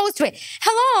you not opposed to it?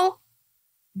 Hello?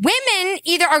 Women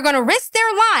either are going to risk their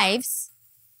lives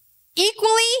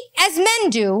equally as men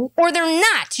do, or they're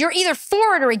not. You're either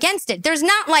for it or against it. There's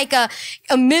not like a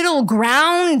middle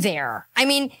ground there. I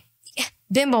mean,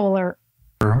 bimbo alert.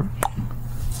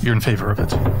 You're in favor of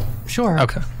it? Sure.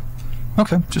 Okay.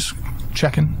 Okay, just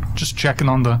checking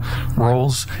on the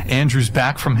rolls. Andrew's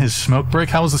back from his smoke break.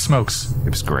 How was the smokes? It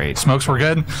was great. Smokes were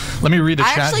good? Let me read a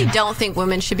chat. I actually don't think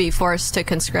women should be forced to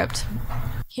conscript.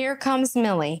 Here comes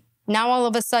Millie. Now all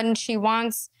of a sudden she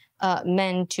wants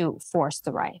men to force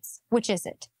the rights. Which is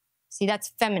it? See, that's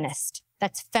feminist.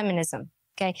 That's feminism.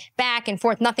 Okay? Back and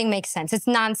forth. Nothing makes sense. It's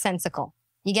nonsensical.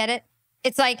 You get it?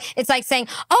 It's like saying,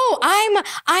 oh,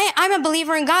 I'm a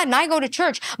believer in God and I go to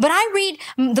church, but I read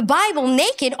the Bible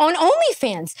naked on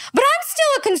OnlyFans, but I'm still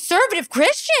a conservative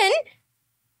Christian.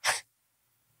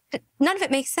 None of it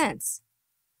makes sense.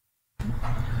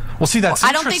 Well, see, that's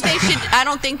I don't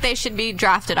think they should be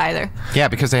drafted either. Yeah,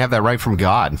 because they have that right from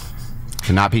God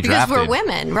to not be drafted. Because we're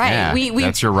women, right? Yeah,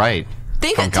 that's your right.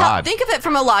 Think of it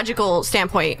from a logical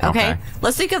standpoint, okay?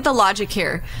 Let's think of the logic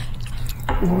here.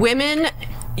 Women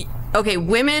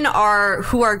are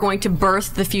who are going to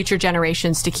birth the future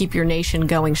generations to keep your nation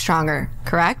going stronger,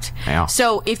 correct? Yeah.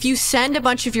 So if you send a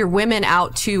bunch of your women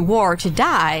out to war to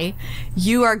die,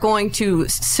 you are going to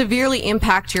severely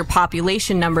impact your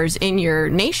population numbers in your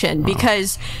nation,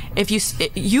 because if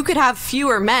you could have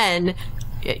fewer men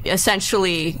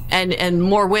essentially and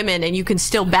more women, and you can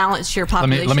still balance your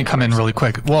population. Let me come in really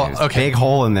quick. Well, okay. Big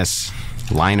hole in this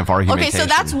line of argumentation. Okay, so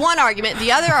that's one argument.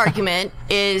 The other argument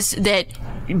is that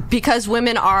because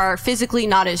women are physically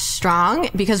not as strong,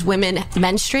 because women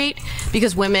menstruate,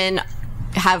 because women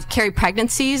carry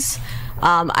pregnancies,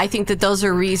 I think that those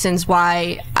are reasons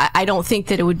why I don't think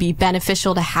that it would be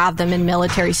beneficial to have them in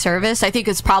military service. I think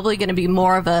it's probably going to be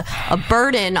more of a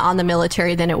burden on the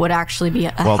military than it would actually be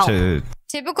a help.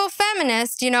 Typical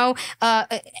feminist, you know,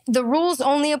 the rules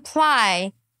only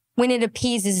apply when it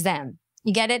appeases them.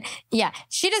 You get it? Yeah.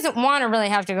 She doesn't want to really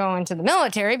have to go into the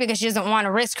military because she doesn't want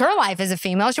to risk her life as a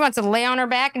female. She wants to lay on her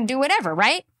back and do whatever,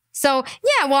 right? So,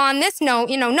 yeah, well, on this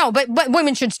note, no, but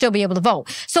women should still be able to vote.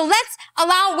 So let's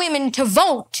allow women to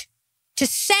vote, to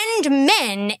send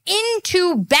men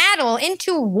into battle,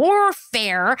 into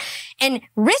warfare, and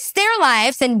risk their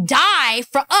lives and die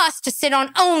for us to sit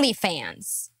on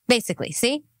OnlyFans. Basically,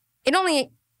 see? The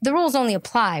rules only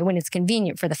apply when it's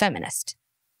convenient for the feminist.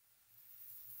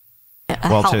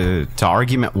 Well, to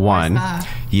argument one,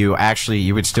 you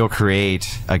would still create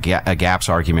a gaps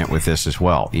argument with this as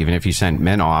well. Even if you sent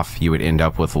men off, you would end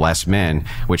up with less men,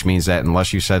 which means that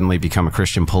unless you suddenly become a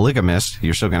Christian polygamist,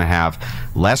 you're still going to have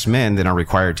less men than are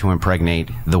required to impregnate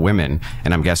the women.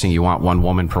 And I'm guessing you want one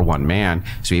woman per one man.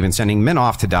 So even sending men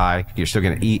off to die, you're still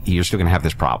going to have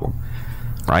this problem,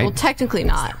 right? Well, technically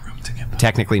not.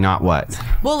 Technically not what?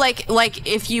 Well, like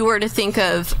if you were to think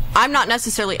of, I'm not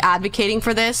necessarily advocating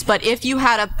for this, but if you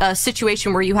had a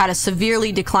situation where you had a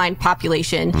severely declined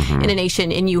population in a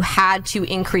nation and you had to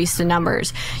increase the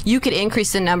numbers, you could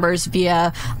increase the numbers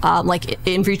via like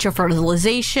in vitro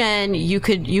fertilization. You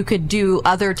could do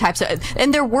other types of,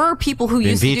 and there were people who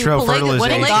used to do polygamy.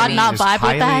 Wouldn't God not vibe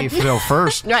with that?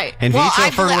 First, right. In vitro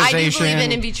fertilization. I do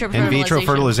believe in vitro fertilization. In vitro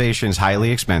fertilization is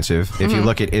highly expensive. If you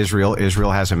look at Israel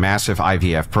has a massive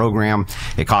IVF program.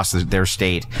 It costs their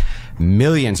state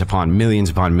millions upon millions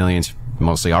upon millions,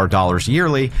 mostly our dollars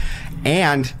yearly,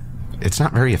 and it's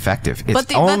not very effective.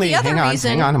 It's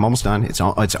hang on, I'm almost done. It's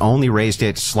only raised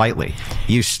it slightly.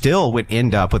 You still would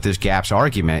end up with this gaps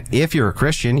argument. If you're a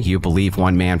Christian, you believe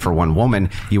one man for one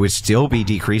woman, you would still be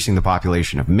decreasing the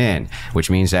population of men, which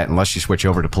means that unless you switch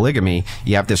over to polygamy,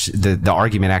 you have this, the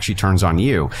argument actually turns on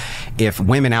you. If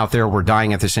women out there were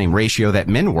dying at the same ratio that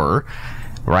men were,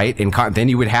 right? And then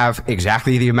you would have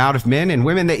exactly the amount of men and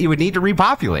women that you would need to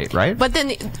repopulate, right? But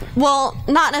then, well,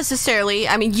 not necessarily.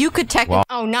 I mean, you could technically.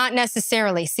 Oh, not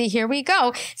necessarily. See, here we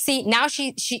go. See, now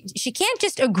she can't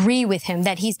just agree with him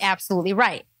that he's absolutely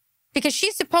right, because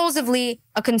she's supposedly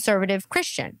a conservative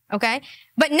Christian, okay?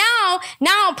 But now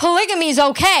polygamy is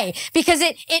okay because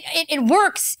it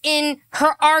works in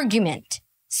her argument.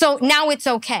 So now it's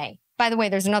okay. By the way,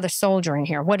 there's another soldier in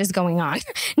here. What is going on?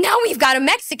 Now we've got a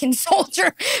Mexican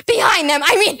soldier behind them.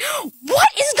 I mean, what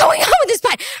is going on with this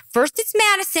fight? First it's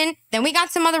Madison, then we got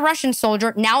some other Russian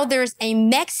soldier. Now there's a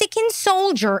Mexican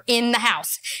soldier in the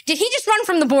house. Did he just run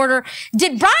from the border?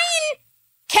 Did Brian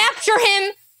capture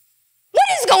him?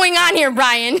 What is going on here,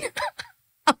 Brian?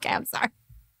 Okay, I'm sorry.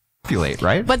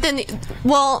 right? But then,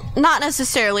 well, not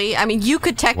necessarily. I mean, you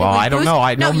could technically. Well, I don't know.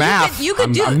 I know math. You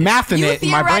could I'm mathing it in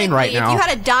my brain right now. If you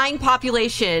had a dying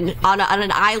population on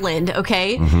an island,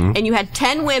 okay, and you had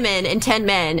 10 women and 10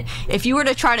 men, if you were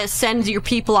to try to send your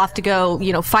people off to go,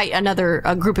 fight another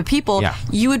group of people,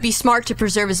 you would be smart to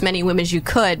preserve as many women as you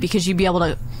could because you'd be able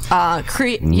to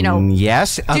create,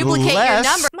 yes, duplicate your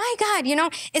number. My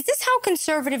God, is this how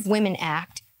conservative women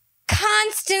act?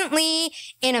 Constantly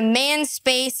in a man's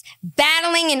space,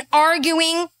 battling and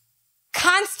arguing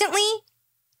constantly.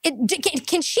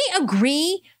 Can she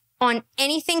agree on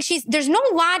anything? There's no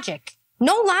logic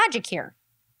here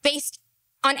based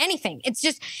on anything. It's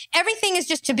just, everything is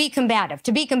just to be combative.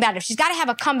 She's got to have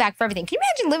a comeback for everything. Can you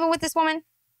imagine living with this woman?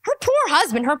 Her poor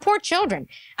husband, her poor children.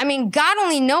 I mean, God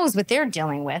only knows what they're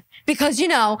dealing with because, she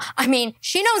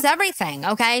knows everything,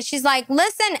 okay? She's like,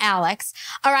 listen, Alex,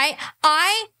 all right,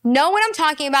 I know what I'm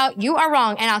talking about. You are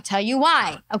wrong, and I'll tell you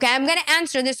why, okay? I'm going to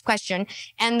answer this question,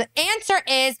 and the answer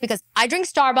is because I drink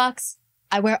Starbucks,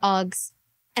 I wear Uggs,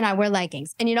 and I wear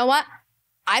leggings. And you know what?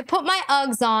 I put my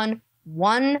Uggs on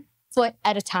 1 foot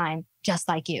at a time, just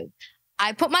like you.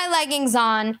 I put my leggings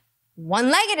on 1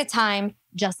 leg at a time,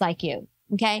 just like you.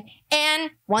 Okay.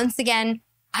 And once again,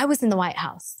 I was in the White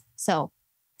House. So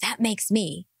that makes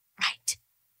me right.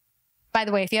 By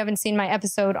the way, if you haven't seen my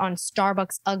episode on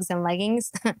Starbucks, Uggs, and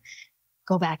leggings,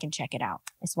 go back and check it out.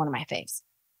 It's one of my faves.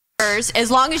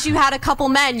 As long as you had a couple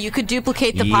men, you could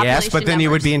duplicate the population. Yes, but then you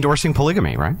would be endorsing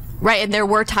polygamy, right? Right, and there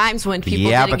were times when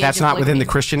people Yeah, but that's not within the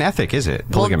Christian ethic, is it?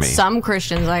 Polygamy. Well, some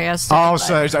Christians, I guess. Oh,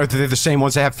 so are they the same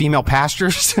ones that have female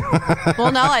pastors?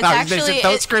 Well, no, it's actually...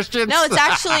 those Christians? No, it's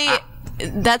actually...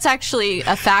 That's actually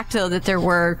a fact, though, that there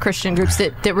were Christian groups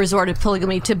that resorted to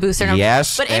polygamy to boost their numbers.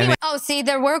 Yes. But anyway. Oh, see,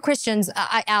 there were Christians,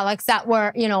 Alex, that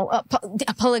were,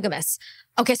 polygamists.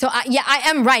 Okay, so I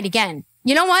am right again.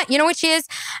 You know what? You know what she is?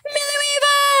 Millie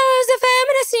Weaver's a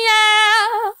feminist,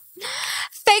 yeah.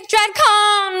 Fake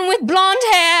TRADCON with blonde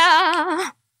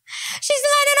hair. She's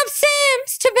lighting up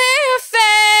Sims to be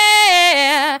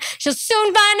fair. She'll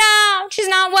soon find out she's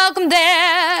not welcome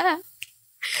there.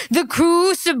 The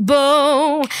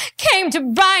crucible came to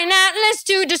Brian Atlas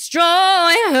to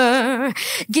destroy her.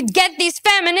 Get these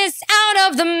feminists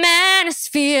out of the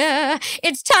manosphere.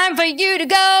 It's time for you to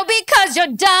go because your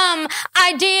dumb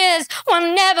ideas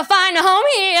will never find a home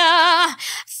here.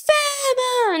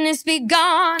 Feminists be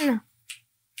gone.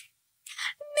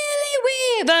 Millie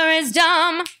Weaver is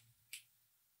dumb.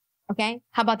 Okay,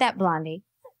 how about that, Blondie?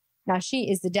 Now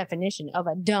she is the definition of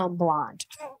a dumb blonde.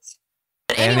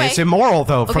 Anyway, and it's immoral,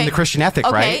 though, from the Christian ethic,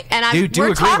 right? And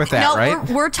do agree with that, right?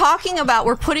 We're talking about,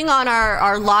 we're putting on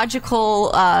our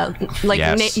logical,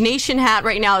 nation hat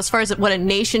right now as far as what a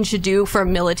nation should do for a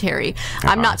military.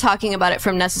 I'm not talking about it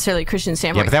from necessarily a Christian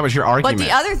standpoint. Yeah, but that was your argument.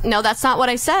 But no, that's not what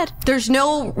I said. There's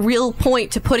no real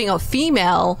point to putting a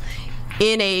female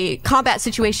in a combat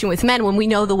situation with men when we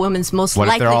know the woman's most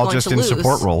likely going to lose. What if they're all just in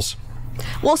support roles?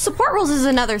 Well, support roles is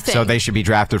another thing. So they should be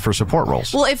drafted for support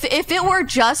roles. Well, if it were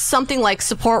just something like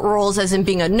support roles, as in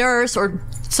being a nurse or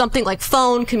something like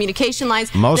phone communication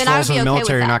lines, most then roles I would be in the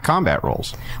military okay with are not combat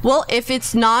roles. Well, if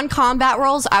it's non-combat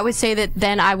roles, I would say that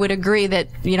then I would agree that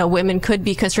women could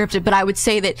be conscripted. But I would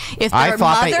say that if I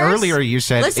thought mothers, that earlier you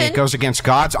said it goes against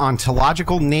God's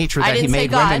ontological nature that He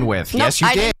made women with. Nope, yes,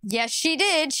 you did. Yes, she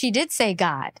did. She did say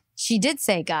God. She did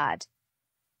say God.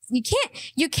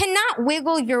 You cannot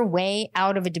wiggle your way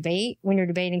out of a debate when you're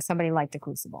debating somebody like the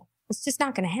Crucible. It's just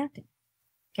not going to happen.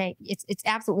 Okay. It's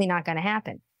absolutely not going to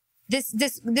happen.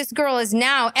 This girl is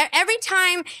now, every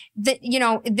time that,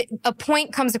 a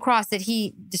point comes across that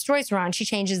he destroys her on, she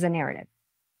changes the narrative.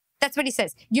 That's what he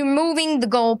says. You're moving the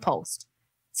goalpost.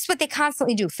 It's what they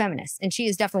constantly do, feminists. And she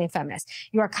is definitely a feminist.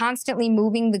 You are constantly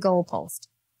moving the goalpost.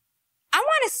 I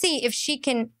want to see if she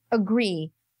can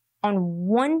agree on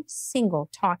one single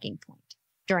talking point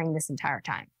during this entire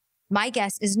time. My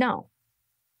guess is no.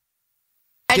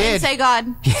 I didn't say God.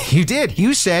 You did.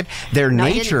 You said their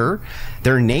nature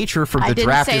for the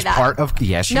draft is part of.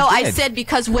 Yes, you did. No, I said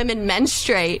because women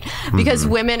menstruate, because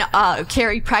women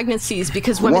carry pregnancies,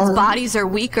 because women's bodies are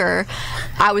weaker.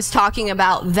 I was talking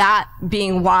about that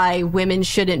being why women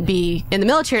shouldn't be in the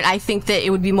military. And I think that it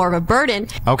would be more of a burden.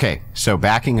 Okay, so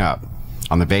backing up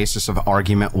on the basis of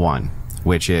argument 1.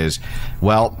 Which is,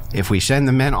 well, if we send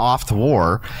the men off to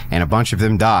war and a bunch of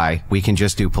them die, we can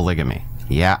just do polygamy.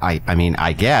 Yeah, I mean,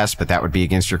 I guess, but that would be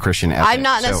against your Christian ethic. I'm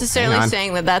not necessarily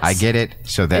saying that that's... I get it.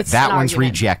 So that one's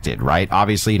rejected, right?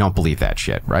 Obviously, you don't believe that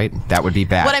shit, right? That would be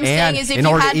bad. What I'm saying is if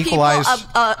you had people,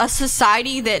 a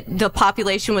society that the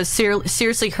population was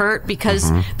seriously hurt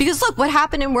because look, what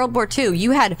happened in World War II?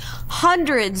 You had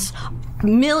hundreds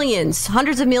millions,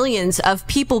 hundreds of millions of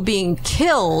people being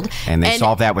killed. And they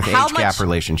solve that with age gap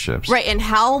relationships. Right. And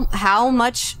how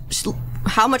much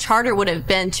harder would it have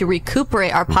been to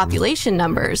recuperate our population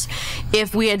numbers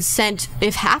if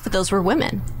half of those were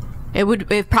women?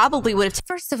 It probably would have.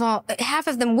 First of all, half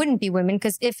of them wouldn't be women,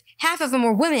 because if half of them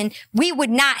were women, we would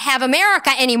not have America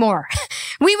anymore.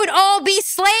 We would all be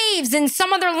slaves in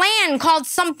some other land called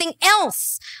something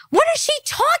else. What is she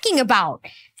talking about?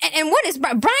 And what is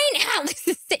Brian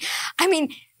Atlas? I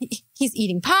mean, he's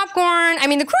eating popcorn. I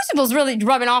mean, the crucible's really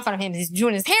rubbing off on him. He's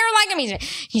doing his hair like him.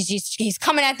 He's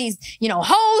coming at these,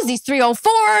 hoes, these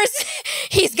 304s.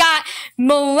 He's got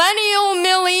millennial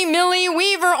Millie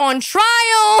Weaver on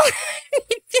trial.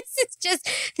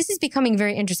 This is becoming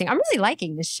very interesting. I'm really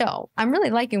liking this show. I'm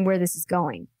really liking where this is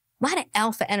going. A lot of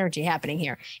alpha energy happening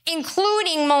here,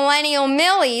 including millennial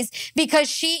Millie's, because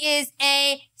she is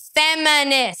a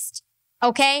feminist.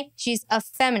 Okay? She's a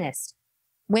feminist.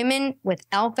 Women with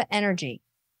alpha energy.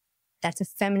 That's a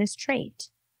feminist trait.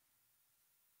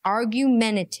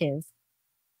 Argumentative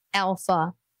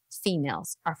alpha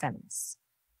females are feminists.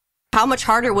 How much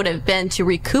harder would it have been to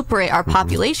recuperate our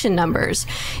population numbers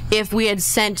if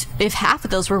half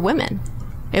of those were women?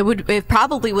 It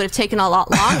probably would have taken a lot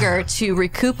longer to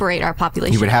recuperate our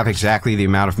population. You would have exactly the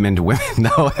amount of men to women.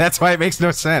 No, that's why it makes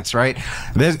no sense, right?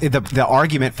 The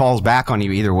argument falls back on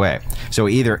you either way. So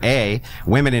either A,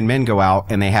 women and men go out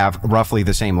and they have roughly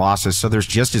the same losses, so there's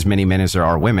just as many men as there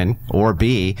are women, or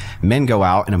B, men go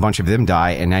out and a bunch of them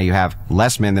die, and now you have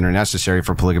less men than are necessary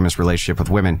for a polygamous relationship with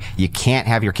women. You can't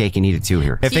have your cake and eat it too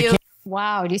here.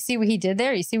 Wow, do you see what he did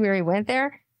there? You see where he went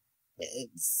there?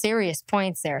 Serious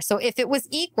points there. So if it was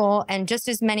equal and just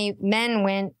as many men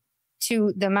went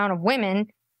to the amount of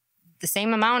women, the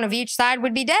same amount of each side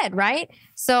would be dead, right?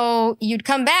 So you'd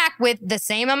come back with the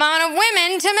same amount of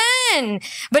women to men.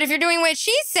 But if you're doing what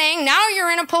she's saying, now you're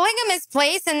in a polygamous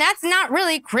place, and that's not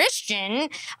really Christian,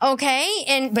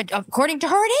 okay? But according to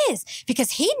her, it is,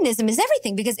 because hedonism is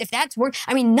everything. Because if that's nuns,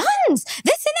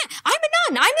 this and that. I'm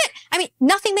a nun.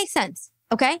 Nothing makes sense,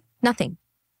 okay? Nothing.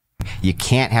 You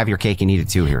can't have your cake and eat it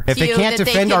too here. If they can't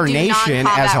defend our nation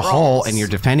as a whole, and you're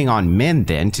depending on men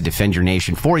then to defend your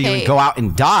nation for you and go out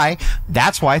and die,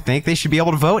 that's why I think they should be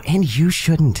able to vote, and you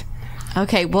shouldn't.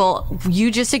 Okay, well, you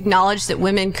just acknowledged that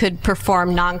women could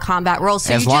perform non-combat roles,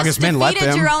 so as long as men let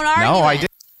them. Your own argument. No, I did.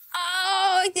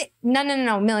 Oh,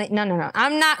 no, Millie, no.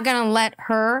 I'm not gonna let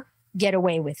her get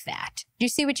away with that. Do you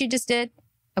see what you just did?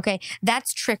 Okay,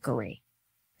 that's trickery.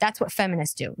 That's what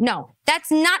feminists do. No, that's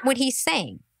not what he's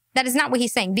saying. That is not what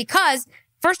he's saying, because,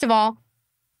 first of all,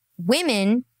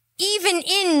 women, even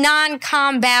in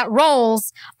non-combat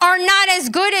roles, are not as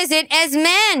good at it as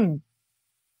men.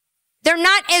 They're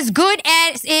not as good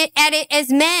at it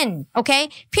as men, okay?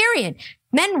 Period.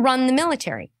 Men run the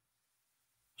military.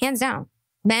 Hands down.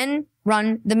 Men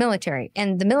run the military,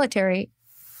 and the military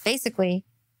basically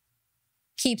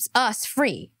keeps us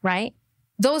free, right?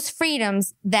 Those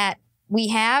freedoms that we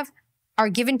have are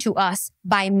given to us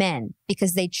by men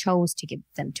because they chose to give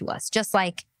them to us, just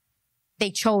like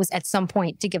they chose at some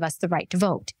point to give us the right to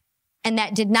vote. And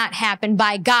that did not happen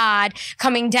by God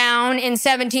coming down in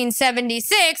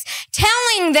 1776,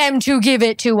 telling them to give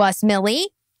it to us, Millie.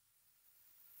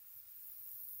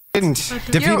 Didn't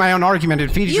defeat my own argument. It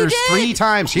defeated yours 3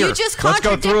 times. Here, you just let's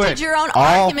go through it. Your own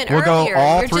argument we'll earlier. go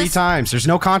all 3 times. There's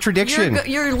no contradiction.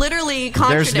 You're literally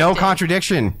contradicting. There's no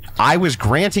contradiction. I was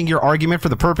granting your argument for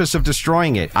the purpose of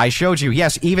destroying it. I showed you,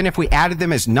 yes, even if we added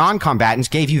them as non-combatants,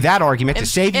 gave you that argument to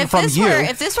save you from you.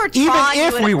 If this were Tron,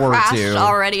 even if we were to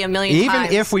already a million times.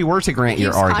 Even if we were to grant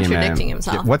your argument. Contradicting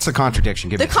himself. What's the contradiction?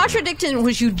 The contradiction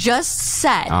was you just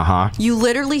said. You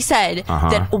literally said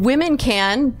that women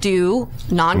can do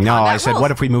non-combat No, I said, roles.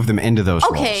 what if we move them into those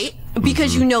roles? Okay,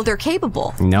 because you know they're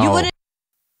capable. No. You wouldn't.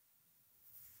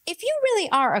 If you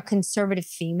really are a conservative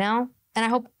female, and I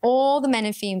hope all the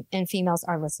men and females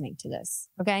are listening to this,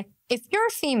 okay? If you're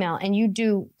a female and you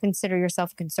do consider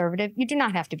yourself a conservative, you do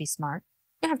not have to be smart.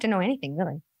 You don't have to know anything,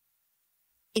 really.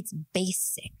 It's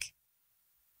basic.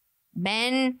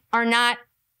 Men are not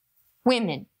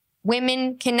women.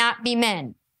 Women cannot be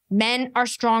men. Men are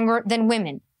stronger than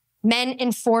women. Men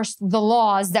enforce the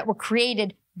laws that were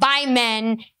created by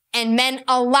men, and men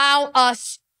allow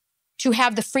us to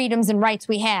have the freedoms and rights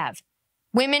we have.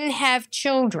 Women have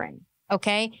children,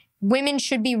 okay? Women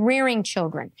should be rearing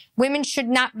children. Women should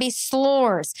not be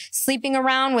slores, sleeping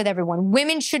around with everyone.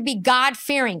 Women should be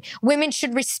God-fearing. Women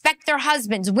should respect their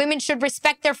husbands. Women should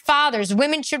respect their fathers.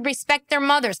 Women should respect their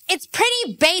mothers. It's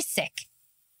pretty basic.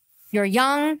 You're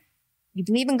young, you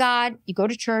believe in God, you go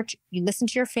to church, you listen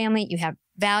to your family, you have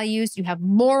values, you have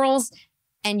morals,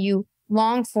 and you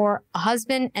long for a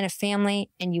husband and a family,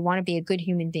 and you want to be a good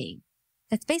human being.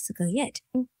 That's basically it.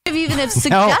 If you even have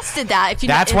suggested that. If you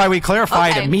That's why we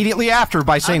clarified immediately after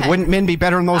by saying, wouldn't men be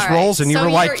better in those roles? And you were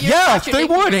like, yeah, they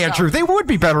would, Andrew. They would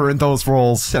be better in those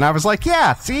roles. And I was like,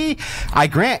 yeah, see, I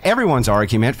grant everyone's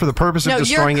argument for the purpose of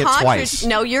destroying it twice.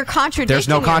 No, you're contradicting There's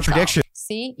no contradiction.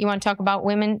 See, you want to talk about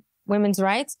women's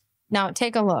rights? Now,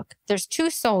 take a look. There's 2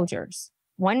 soldiers,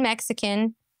 one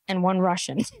Mexican and one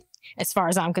Russian, as far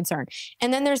as I'm concerned.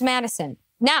 And then there's Madison.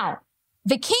 Now,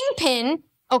 the kingpin,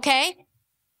 okay,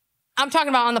 I'm talking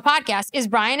about on the podcast, is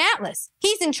Brian Atlas.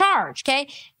 He's in charge, okay?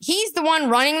 He's the one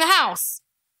running the house.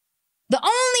 The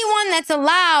only one that's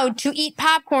allowed to eat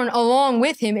popcorn along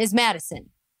with him is Madison.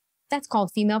 That's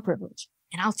called female privilege,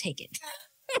 and I'll take it.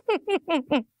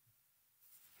 Is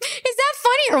that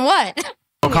funny or what?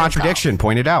 No contradiction,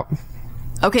 pointed out.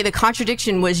 Okay, the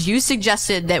contradiction was you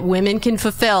suggested that women can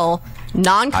fulfill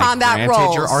non-combat roles. I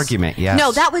granted your argument, yes.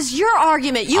 No, that was your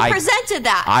argument. You presented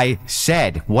that. I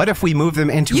said, what if we move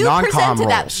them into non-com roles? You presented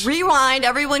that. Rewind.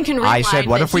 Everyone can rewind. I said,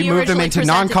 what if we move them into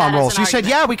non-com roles? You said,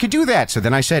 yeah, we could do that. So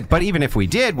then I said, but even if we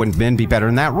did, wouldn't men be better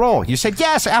in that role? You said,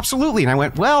 yes, absolutely. And I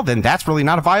went, well, then that's really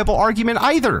not a viable argument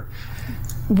either.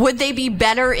 Would they be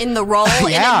better in the role,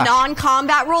 in a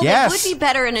non-combat role? Yes. They would be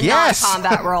better in a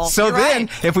non-combat role. So You're then,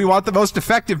 right. if we want the most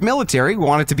effective military, we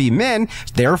want it to be men.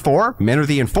 Therefore, men are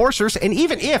the enforcers. And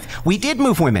even if we did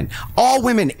move women, all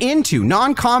women into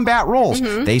non-combat roles,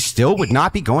 they still would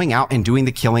not be going out and doing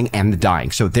the killing and the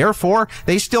dying. So therefore,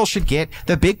 they still should get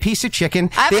the big piece of chicken,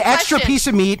 the extra piece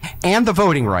of meat, and the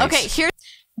voting rights. Okay, here's...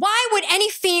 Why would any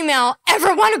female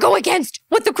ever want to go against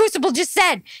what the Crucible just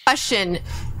said? Question.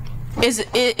 Is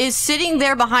sitting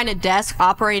there behind a desk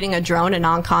operating a drone a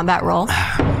non-combat role?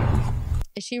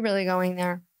 Is she really going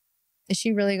there? Is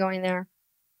she really going there?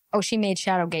 Oh, she made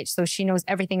Shadowgate, so she knows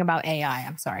everything about AI.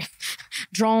 I'm sorry.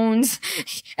 Drones,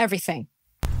 everything.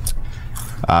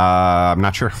 I'm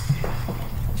not sure.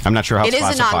 I'm not sure how it's classified.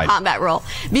 It is a non-combat role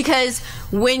because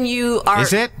when you are...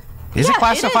 Is it? Is it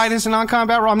classified as a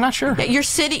non-combat role? I'm not sure. You're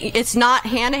sitting. It's not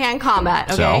hand-to-hand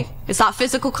combat. Okay, So? It's not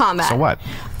physical combat. So what?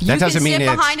 That doesn't mean sit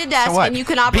behind a desk and you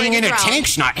can operate being in a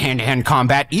tank's not hand-to-hand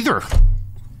combat either.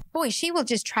 Boy, she will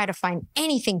just try to find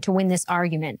anything to win this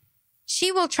argument. She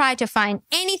will try to find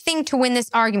anything to win this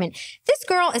argument. This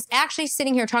girl is actually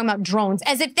sitting here talking about drones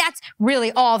as if that's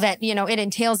really all that, you know, it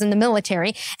entails in the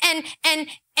military. And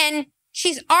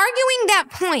she's arguing that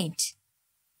point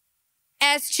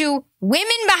as to women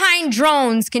behind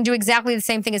drones can do exactly the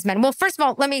same thing as men. Well, first of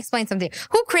all, let me explain something.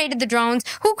 Who created the drones?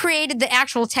 Who created the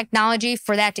actual technology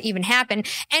for that to even happen?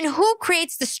 And who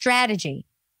creates the strategy?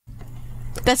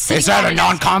 Is that a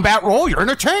non-combat role? You're in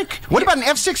a tank. What about an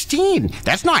F-16?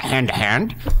 That's not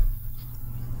hand-to-hand.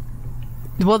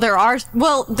 Well, there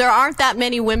aren't that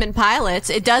many women pilots.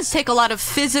 It does take a lot of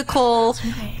physical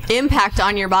impact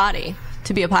on your body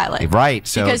to be a pilot. Right.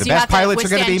 So the best pilots are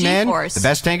going to be men. The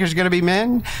best tankers are going to be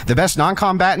men. The best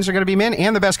non-combatants are going to be men.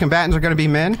 And the best combatants are going to be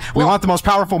men. We want the most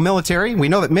powerful military. We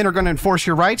know that men are going to enforce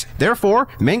your rights. Therefore,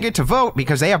 men get to vote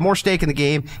because they have more stake in the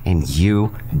game and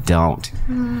you don't.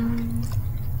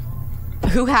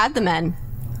 Who had the men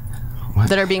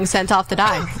that are being sent off to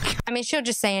die? I mean, she'll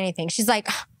just say anything. She's like,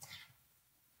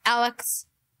 Alex,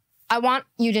 I want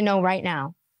you to know right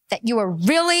now that you are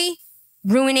really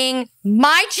ruining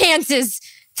my chances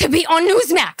to be on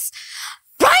Newsmax.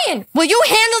 Brian, will you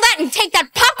handle that and take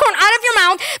that popcorn out of your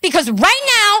mouth? Because right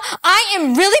now, I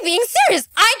am really being serious.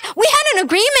 We had an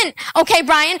agreement. Okay,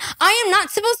 Brian, I am not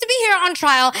supposed to be here on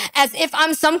trial as if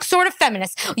I'm some sort of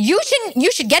feminist. You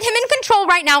should get him in control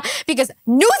right now because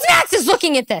Newsmax is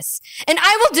looking at this and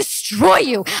I will destroy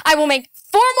you. I will make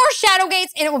 4 more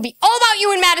Shadowgates and it will be all about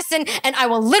you and Madison and I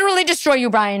will literally destroy you,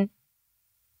 Brian.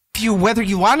 Whether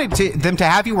you wanted them to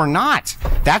have you or not.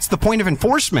 That's the point of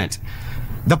enforcement.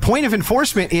 The point of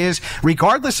enforcement is,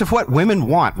 regardless of what women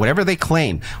want, whatever they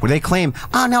claim, where they claim,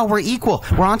 oh no, we're equal,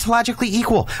 we're ontologically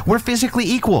equal, we're physically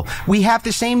equal, we have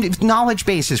the same knowledge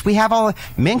bases, we have all,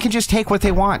 men can just take what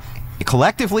they want.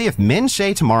 Collectively, if men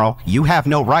say tomorrow, you have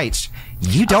no rights,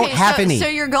 you don't have any. So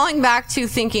you're going back to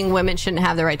thinking women shouldn't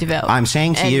have the right to vote. I'm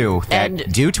saying to you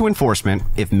that due to enforcement,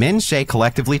 if men say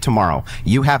collectively tomorrow,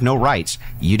 you have no rights,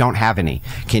 you don't have any.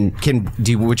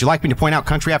 Would you like me to point out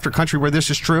country after country where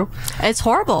this is true? It's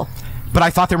horrible. But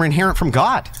I thought they were inherent from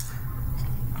God.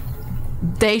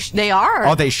 They are.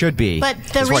 Oh, they should be. But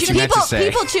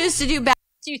people choose to do bad.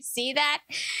 Do you see that?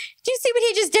 Do you see what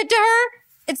he just did to her?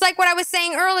 It's like what I was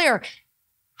saying earlier.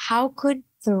 How could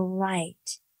the right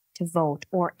to vote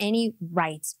or any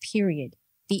rights, period,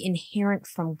 be inherent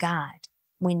from God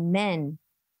when men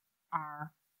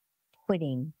are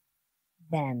putting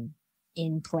them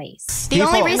in place. The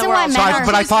only reason why men are...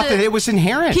 But I thought that it was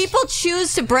inherent. People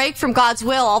choose to break from God's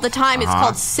will all the time. It's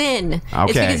called sin. Okay.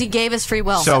 It's because he gave us free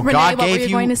will. So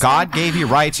Renee, God gave you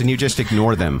rights and you just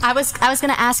ignore them. I was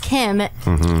going to ask him,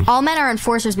 all men are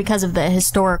enforcers because of the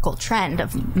historical trend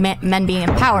of men being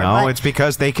in power. No, it's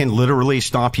because they can literally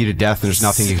stomp you to death and there's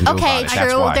nothing you can do about it. Okay,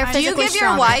 true. They're do you give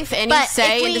your wife any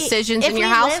say in decisions in your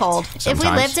household? If we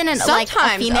lived in a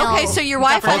female... Okay, so your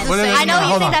wife has a say. I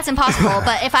know you think that's impossible,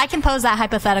 but if I can pose that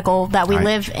hypothetical that we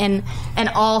live in an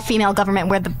all-female government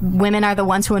where the women are the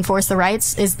ones who enforce the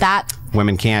rights, is that...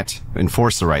 Women can't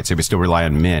enforce the rights. They would still rely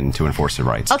on men to enforce the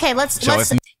rights. Okay, let's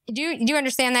do you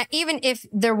understand that even if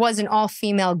there was an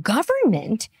all-female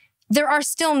government, there are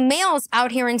still males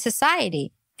out here in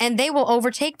society, and they will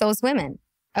overtake those women,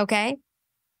 okay?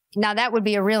 Now, that would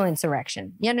be a real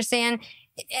insurrection. You understand?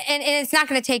 And it's not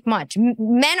going to take much.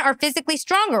 Men are physically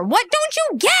stronger. What don't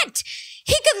you get?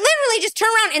 He could literally just turn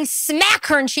around and smack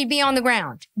her and she'd be on the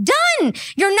ground. Done.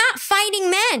 You're not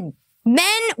fighting men.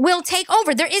 Men will take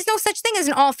over. There is no such thing as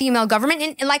an all-female government.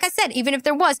 And like I said, even if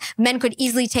there was, men could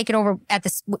easily take it over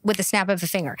with the snap of a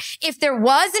finger. If there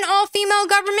was an all-female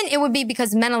government, it would be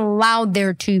because men allowed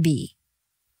there to be.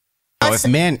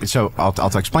 So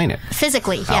I'll explain it.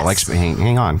 Physically, yes.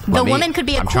 Hang on. The woman could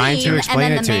be a queen, and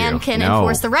then the man can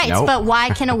enforce the rights. But why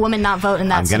can a woman not vote in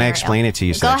that scenario? I'm going to explain it to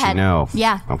you so that you know.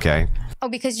 Yeah. Okay. Oh,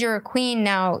 because you're a queen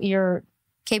now, you're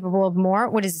capable of more?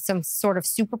 What is it, some sort of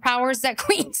superpowers that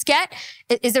queens get?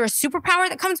 Is there a superpower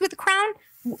that comes with the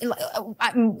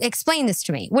crown? Explain this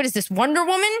to me. What is this, Wonder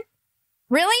Woman?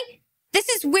 Really? This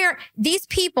is where these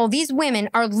people, these women,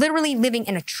 are literally living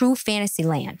in a true fantasy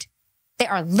land. They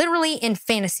are literally in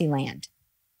fantasy land.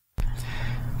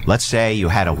 Let's say you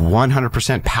had a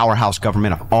 100% powerhouse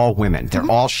government of all women. They're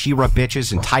all She-Ra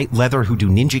bitches in tight leather who do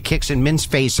ninja kicks in men's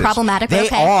faces. Problematic, They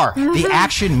are the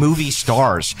action movie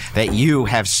stars that you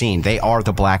have seen. They are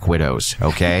the Black Widows,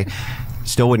 okay?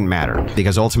 Still wouldn't matter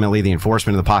because ultimately the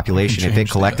enforcement of the population, if it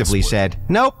collectively said,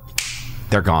 nope,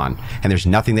 they're gone. And there's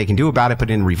nothing they can do about it, but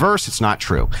in reverse, it's not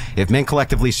true. If men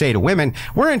collectively say to women,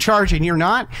 we're in charge and you're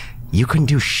not, you can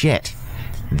do shit.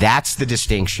 That's the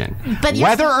distinction. But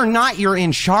whether or not you're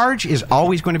in charge is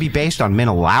always going to be based on men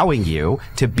allowing you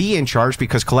to be in charge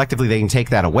because collectively they can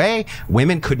take that away.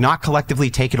 Women could not collectively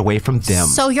take it away from them.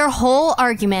 So your whole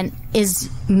argument is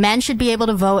men should be able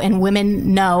to vote and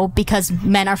women no because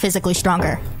men are physically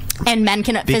stronger. And men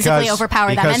can physically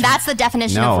overpower them. And that's the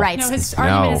definition of rights. No, his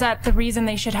argument is that the reason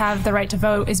they should have the right to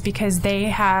vote is because they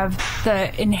have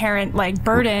the inherent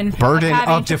burden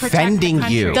of defending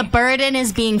you. The burden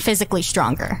is being physically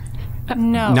stronger.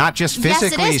 No. Not just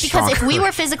physically yes, it is, because stronger. if we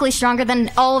were physically stronger,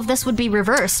 then all of this would be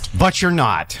reversed. But you're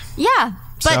not. Yeah.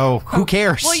 But, so who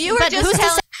cares? Well, you were just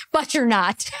telling... But you're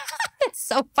not. It's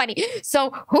so funny. So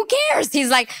who cares?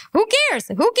 He's like, who cares?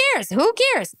 Who cares? Who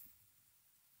cares?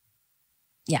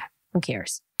 Yeah, who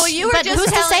cares? Well, you were but just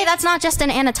who's to say that's not just an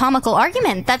anatomical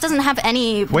argument? That doesn't have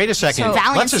any... Wait a second.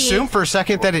 Let's assume for a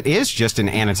second that it is just an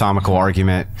anatomical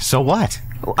argument. So what?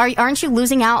 Aren't you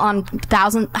losing out on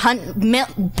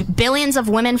billions of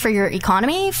women for your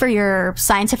economy, for your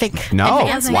scientific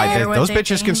advancement? Why? Those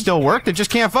bitches can still work. They just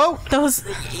can't vote.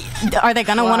 Are they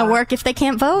going to want to work if they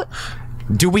can't vote?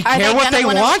 Do we care what they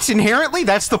want inherently?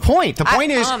 That's the point. The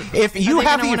point is, if you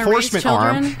have the enforcement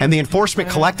arm and the enforcement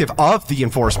collective of the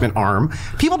enforcement arm,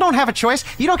 people don't have a choice.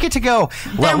 You don't get to go,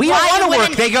 well, we don't want to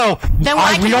work. They go,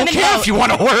 we don't care if you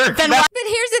want to work. But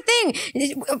here's the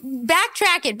thing.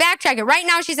 Backtrack it. Right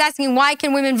now she's asking, why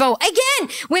can women vote?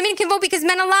 Again, women can vote because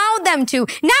men allowed them to.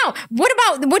 Now, what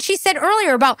about what she said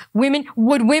earlier about women?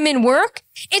 Would women work?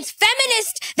 It's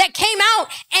feminists that came out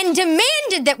and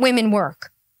demanded that women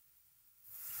work.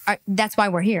 That's why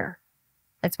we're here.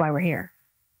 That's why we're here.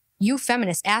 You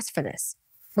feminists asked for this.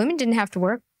 Women didn't have to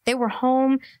work. They were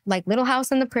home like Little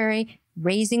House on the Prairie,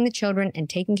 raising the children and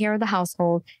taking care of the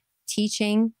household,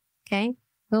 teaching, okay?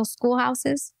 Little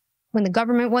schoolhouses when the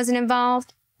government wasn't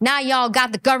involved. Now y'all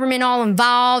got the government all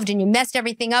involved and you messed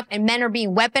everything up and men are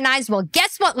being weaponized. Well,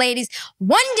 guess what, ladies?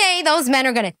 One day those men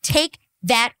are going to take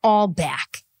that all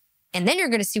back. And then you're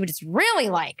going to see what it's really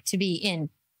like to be in.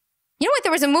 You know what?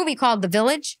 There was a movie called The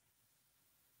Village.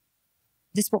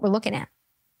 This is what we're looking at.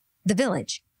 The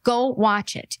Village. Go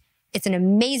watch it. It's an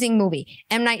amazing movie.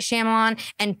 M. Night Shyamalan,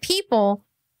 and people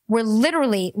were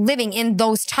literally living in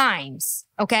those times,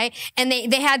 okay? And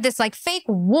they had this fake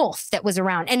wolf that was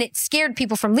around and it scared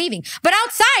people from leaving. But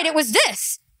outside it was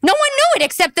this. No one knew it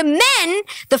except the men,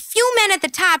 the few men at the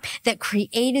top that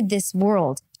created this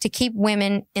world to keep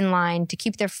women in line, to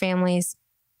keep their families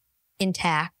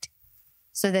intact,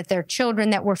 so that their children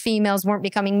that were females weren't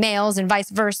becoming males and vice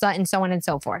versa and so on and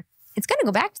so forth. It's going to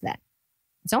go back to that.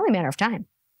 It's only a matter of time.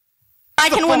 Why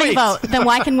can women vote? Then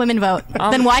why can women vote?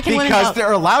 Then why can women vote? Because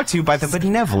they're allowed to by the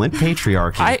benevolent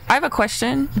patriarchy. I have a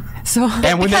question. So,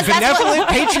 and when the benevolent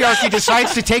patriarchy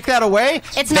decides to take that away,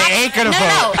 they ain't gonna vote.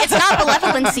 No, it's not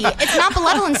benevolency. It's not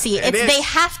benevolency. They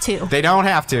have to. They don't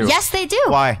have to. Yes, they do.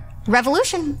 Why?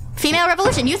 Revolution. Female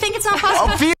revolution. You think it's not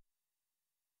possible?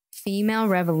 Female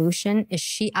revolution? Is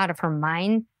she out of her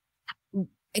mind?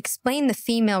 Explain the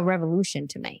female revolution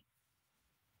to me.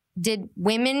 Did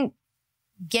women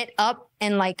get up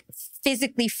and like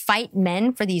physically fight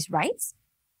men for these rights?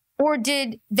 Or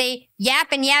did they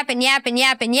yap and yap and yap and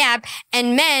yap and yap,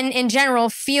 and men in general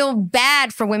feel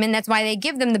bad for women? That's why they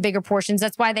give them the bigger portions.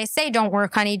 That's why they say, don't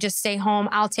work, honey, just stay home.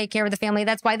 I'll take care of the family.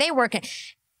 That's why they work.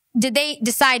 Did they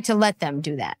decide to let them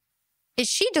do that? Is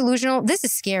she delusional? This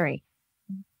is scary.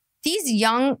 These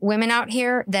young women out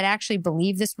here that actually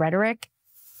believe this rhetoric,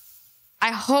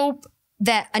 I hope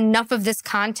that enough of this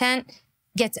content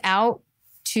gets out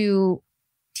to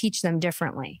teach them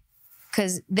differently,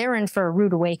 because they're in for a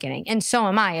rude awakening. And so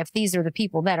am I, if these are the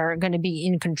people that are going to be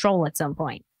in control at some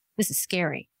point. This is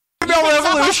scary. Female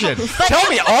revolution. Tell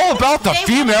me all about the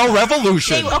female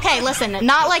revolution. Okay, listen,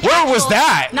 not like where was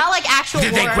that? Not like actual.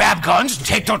 Did they grab guns and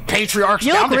take the patriarchs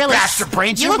down to bash their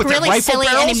brains in with their rifle barrels? You look really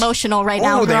silly and emotional right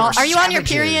now, girl. Are you on your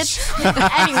period?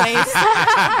 Anyways,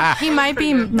 he might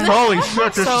be. Holy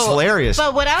shit, this is hilarious.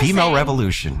 But what I was female saying,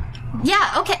 revolution.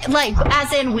 Yeah, okay, like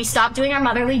as in we stop doing our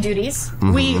motherly duties,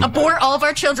 we abort all of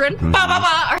our children. Bah, bah,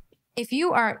 bah. If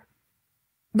you are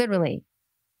literally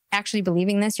actually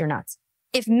believing this, you're nuts.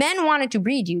 If men wanted to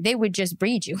breed you, they would just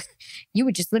breed you. You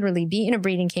would just literally be in a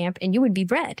breeding camp and you would be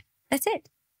bred. That's it.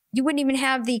 You wouldn't even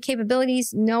have the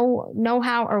capabilities,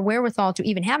 know-how, or wherewithal to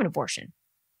even have an abortion,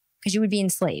 because you would be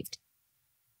enslaved.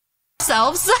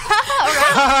 Ourselves.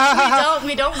 Right?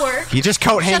 we don't work. You just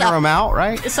coat hanger them out,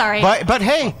 right? Sorry. But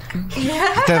hey,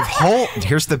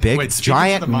 here's the big,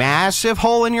 giant, massive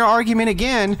hole in your argument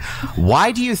again.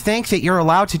 Why do you think that you're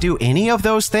allowed to do any of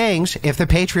those things if the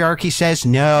patriarchy says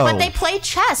no? But they play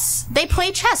chess. They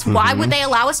play chess. Why would they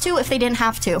allow us to if they didn't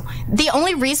have to? The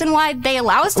only reason why they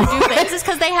allow us to do things is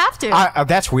because they have to.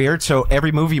 That's weird. So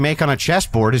every move you make on a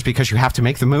chessboard is because you have to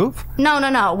make the move? No.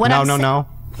 No.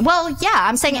 Well, yeah,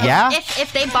 I'm saying Yeah?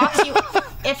 if they box you,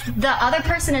 if the other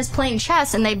person is playing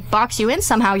chess and they box you in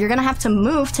somehow, you're going to have to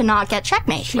move to not get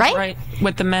checkmate, She's right?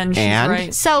 With the men, she's And?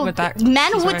 right. So with that,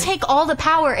 men would take all the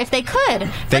power if they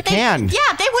could. They can.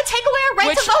 Yeah, they would take away our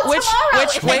right to vote tomorrow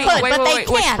if they could, but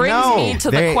they Which can't. brings me to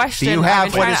the question you have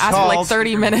I've been trying to ask for like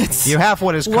 30 minutes. You have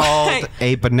what is called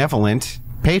a benevolent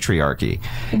patriarchy.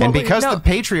 And because the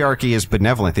patriarchy is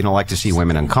benevolent, they don't like to see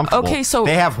women uncomfortable. Okay, so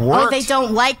they have worked. They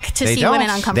don't like to see women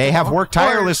uncomfortable. They have worked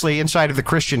tirelessly inside of the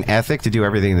Christian ethic to do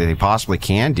everything that they possibly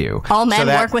can do. All men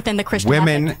work within the Christian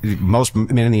ethic. Most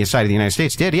men inside of the United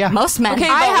States did, yeah. Most men. Okay,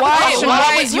 but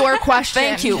why was your question?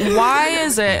 Thank you. Why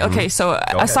is it? Okay, so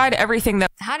aside everything that.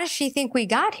 How does she think we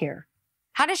got here?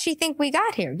 How does she think we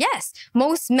got here? Yes,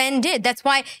 most men did. That's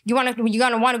why you're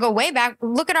gonna want to go way back.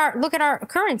 Look at our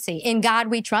currency. In God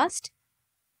we trust.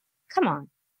 Come on,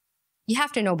 you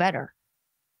have to know better.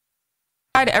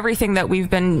 Everything that we've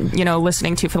been,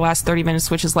 listening to for the last 30 minutes,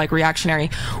 which is like reactionary.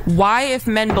 Why, if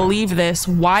men believe this,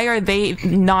 why are they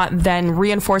not then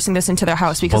reinforcing this into their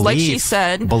house? Because like she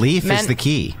said, belief is the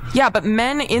key. Yeah, but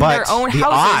men in their own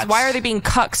houses, why are they being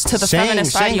cucks to the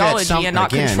feminist ideology and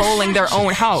not controlling their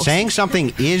own house? Saying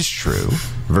something is true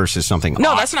versus something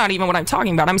No, that's not even what I'm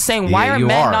talking about. I'm saying why are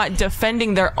men not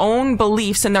defending their own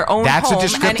beliefs in their own home? That's a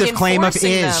descriptive claim of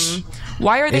is.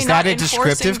 Why are they is not that a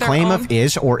descriptive claim of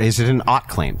is, or is it an ought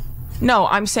claim? No,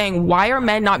 I'm saying why are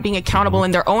men not being accountable in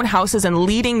their own houses and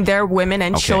leading their women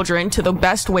and children to the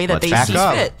best way that they see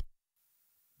fit?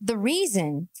 The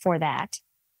reason for that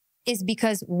is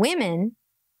because women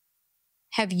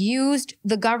have used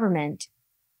the government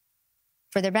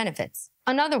for their benefits.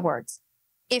 In other words,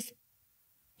 if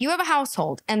you have a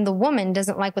household and the woman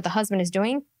doesn't like what the husband is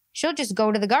doing, she'll just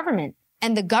go to the government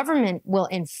and the government will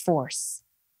enforce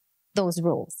those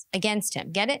rules against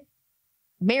him. Get it?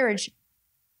 Marriage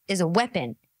is a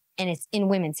weapon and it's in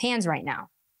women's hands right now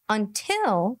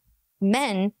until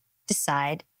men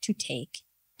decide to take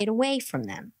it away from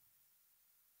them.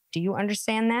 Do you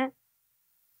understand that?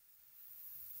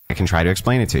 I can try to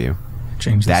explain it to you.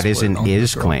 That is an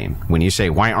is claim. When you say,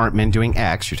 why aren't men doing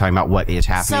X, you're talking about what is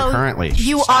happening currently.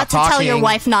 You ought to tell your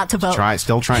wife not to vote.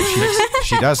 Still trying.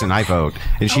 She doesn't. I vote.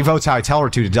 And she votes how I tell her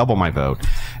to double my vote.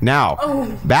 Now,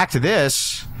 back to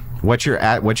this. What you're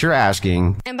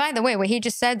asking. And by the way, what he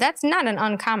just said, that's not an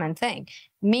uncommon thing.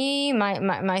 me,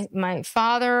 my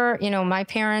father, you know, my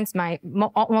parents,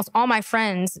 almost all my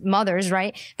friends, mothers,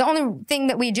 right? The only thing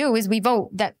that we do is we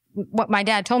vote what my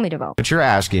dad told me to vote. But you're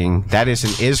asking, that is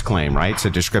an is claim, right? It's a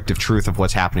descriptive truth of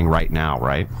what's happening right now,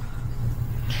 right?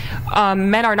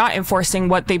 Men are not enforcing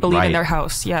what they believe in their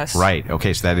house. Yes. Right.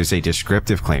 Okay. So that is a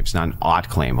descriptive claim. It's not an ought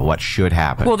claim of what should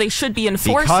happen. Well, they should be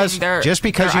enforcing their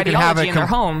ideology in their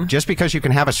home. Just because you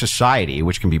can have a society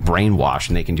which can be brainwashed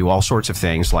and they can do all sorts of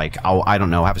things like, oh, I don't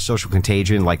know, have a social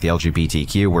contagion like the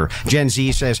LGBTQ, where Gen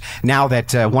Z says now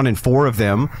that 1 in 4 of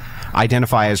them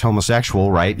identify as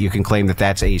homosexual, right? You can claim that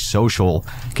that's a social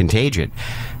contagion.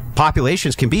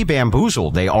 Populations can be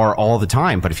bamboozled. They are all the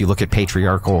time. But if you look at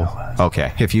patriarchal,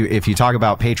 if you talk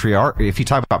about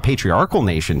patriarchal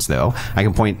nations, though, I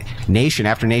can point nation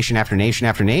after nation after nation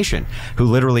after nation who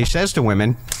literally says to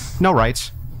women, no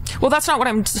rights. Well, that's not what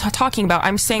I'm talking about.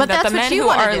 I'm saying that the men who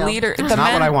are leaders. That's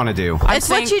not what I want to do. It's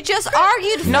what you just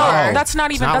argued for. No, that's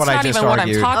not even what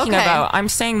I'm talking about. I'm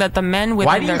saying that the men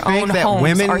within their own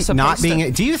homes are supposed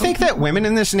to. Do you think that women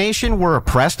in this nation were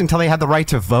oppressed until they had the right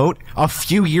to vote a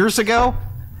few years ago?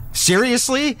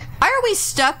 Seriously? Why are we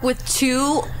stuck with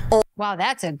two? Wow,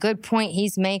 that's a good point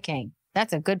he's making.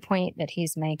 That's a good point that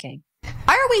he's making.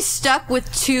 Why are we stuck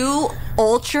with two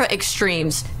ultra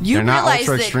extremes? They're not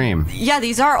ultra extreme. Yeah,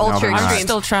 these are ultra extreme. I'm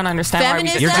still trying to understand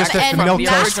Feminism, why we You're just a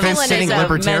milquetoast fence-sitting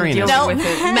libertarianism. No,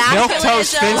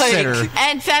 milquetoast fence-sitter.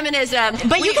 And feminism.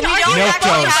 But you can we don't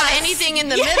actually have anything in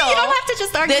the middle. You don't have to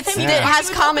just argue that has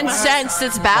common sense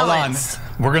that's balanced.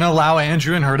 We're going to allow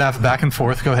Andrew and her to have back and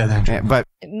forth. Go ahead, Andrew. Yeah, but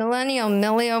Millennial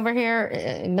Millie over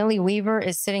here, Millie Weaver,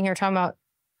 is sitting here talking about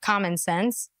common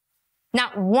sense.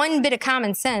 Not one bit of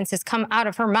common sense has come out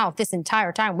of her mouth this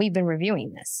entire time we've been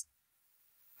reviewing this.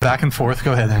 Back and forth.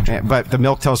 Go ahead, Andrew. Yeah, but the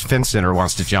milquetoast fence sitter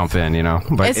wants to jump in, you know.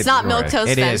 But it's not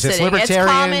milquetoast fence sitting. It's libertarian,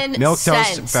 common milquetoast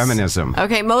sense. Feminism.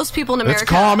 Okay, most people in America. It's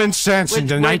common sense in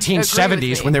the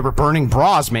 1970s when they were burning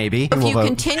bras, maybe. If you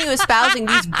continue espousing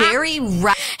these very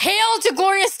Hail to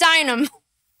Gloria Steinem.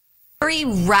 Very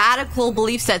radical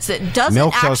belief sets that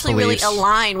doesn't actually really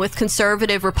align with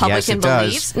conservative Republican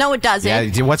beliefs. No, it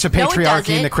doesn't. Yeah, what's a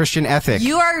patriarchy in the Christian ethic?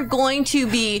 You are going to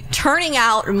be turning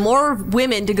out more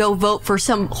women to go vote for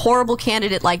some horrible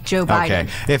candidate like Joe Biden. Okay.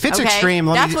 If it's extreme,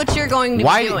 that's what you're going to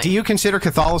be doing. Do you consider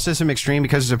Catholicism extreme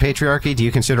because it's a patriarchy? Do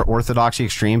you consider Orthodoxy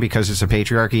extreme because it's a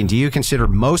patriarchy? And do you consider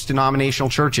most denominational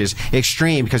churches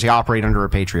extreme because they operate under a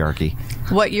patriarchy?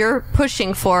 What you're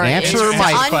pushing for Answer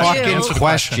my fucking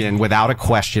question without a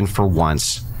question for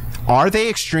once. Are they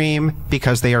extreme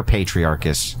because they are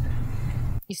patriarchous?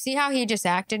 You see how he just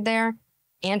acted there?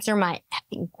 Answer my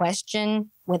effing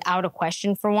question without a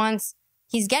question for once.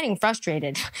 He's getting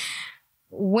frustrated.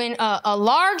 When a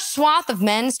large swath of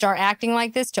men start acting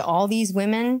like this to all these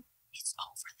women, it's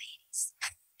over, ladies.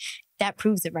 That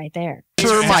proves it right there.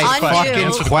 Answer my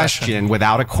fucking question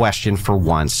without a question for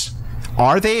once.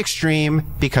 Are they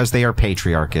extreme because they are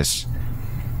patriarchous?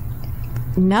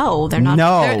 No, they're not.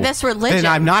 No. That's religion. And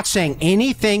I'm not saying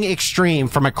anything extreme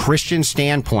from a Christian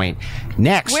standpoint.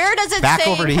 Next. Where does it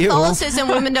say in Catholicism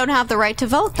women don't have the right to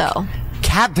vote, though?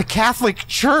 The Catholic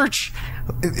Church,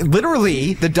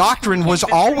 literally, the doctrine was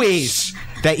always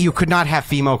that you could not have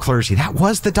female clergy. That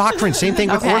was the doctrine. Same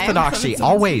thing with Orthodoxy.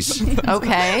 Always.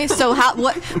 Okay. So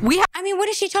what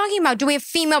is she talking about? Do we have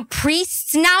female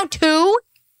priests now, too?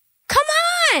 Come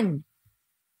on.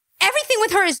 Everything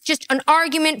with her is just an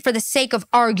argument for the sake of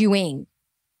arguing.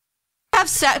 Have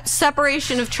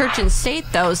separation of church and state,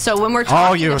 though. So when we're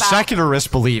talking about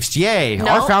secularist beliefs, yay! No.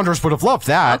 Our founders would have loved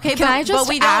that. Okay, but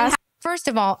we don't. First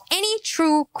of all, any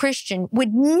true Christian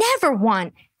would never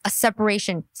want a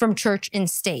separation from church and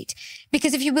state,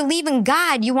 because if you believe in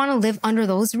God, you want to live under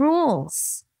those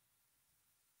rules.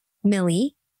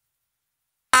 Millie,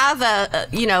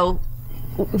 have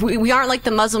we aren't like the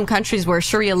Muslim countries where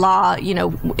Sharia law,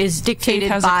 is dictated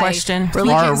by religions.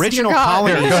 Our original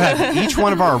colonies, each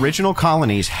one of our original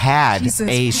colonies had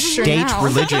a state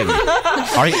religion.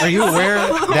 Are you aware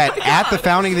that at the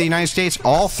founding of the United States,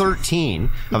 all 13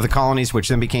 of the colonies, which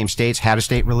then became states, had a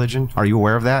state religion? Are you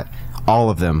aware of that? All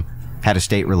of them had a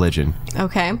state religion.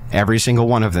 Okay. Every single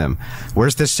one of them.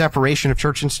 Where's this separation of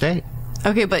church and state?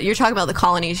 Okay, but you're talking about the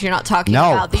colonies. You're not talking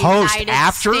about the United States.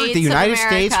 After the United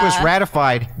States was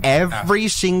ratified, every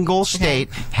single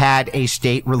state had a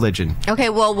state religion. Okay,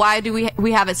 well, why do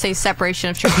we have it say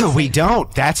separation of church? We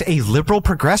don't. That's a liberal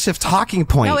progressive talking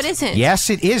point. No, it isn't.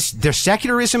 Yes, it is. Their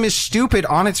secularism is stupid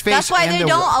on its face. That's why they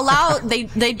don't allow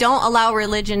they don't allow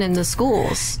religion in the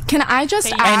schools. Can I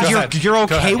just ask? And you're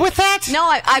okay with that?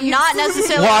 No, I'm not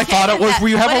necessarily. Well, I thought it was.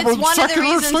 We have but it's one of the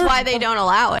reasons why they don't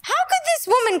allow it. How could this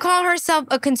woman call herself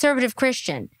a conservative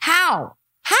Christian? How?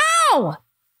 No.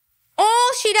 All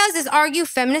she does is argue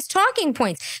feminist talking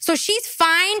points. So she's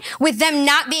fine with them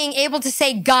not being able to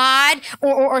say God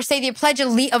or say the Pledge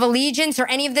of Allegiance or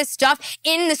any of this stuff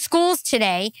in the schools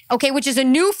today, okay, which is a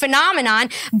new phenomenon,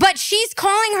 but she's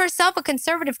calling herself a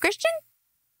conservative Christian?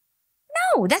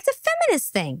 No, that's a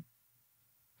feminist thing.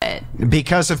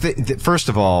 Because of first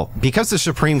of all, because the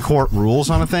Supreme Court rules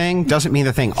on a thing doesn't mean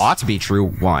the thing ought to be true,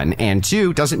 one, and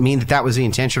two, doesn't mean that that was the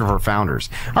intention of our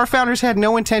founders. Our founders had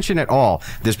no intention at all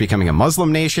of this becoming a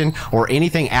Muslim nation or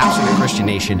anything absent a Christian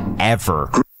nation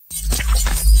ever.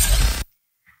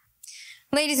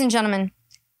 Ladies and gentlemen,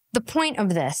 the point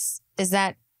of this is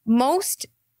that most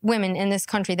women in this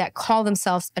country that call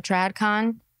themselves a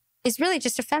TRADCON is really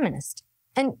just a feminist.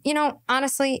 And, you know,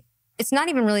 honestly, it's not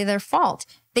even really their fault.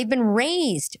 They've been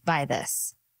raised by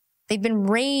this. They've been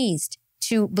raised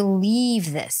to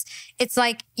believe this. It's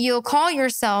like you'll call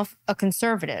yourself a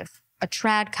conservative, a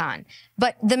TRADCON,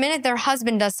 but the minute their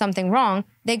husband does something wrong,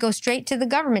 they go straight to the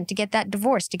government to get that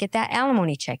divorce, to get that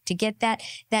alimony check, to get that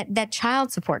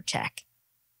child support check.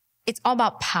 It's all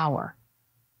about power.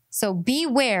 So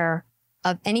beware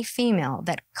of any female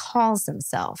that calls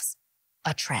themselves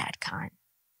a TRADCON.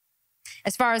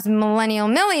 As far as Millennial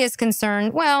Millie is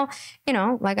concerned, well, you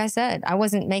know, like I said, I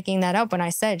wasn't making that up when I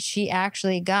said she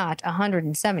actually got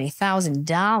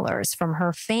 $170,000 from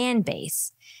her fan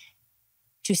base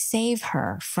to save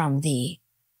her from the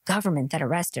government that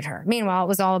arrested her. Meanwhile, it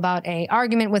was all about an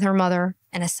argument with her mother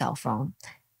and a cell phone.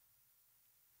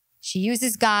 She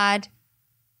uses God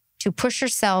to push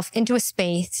herself into a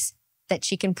space that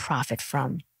she can profit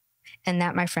from. And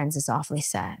that, my friends, is awfully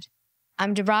sad.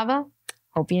 I'm DiBrava.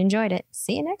 Hope you enjoyed it.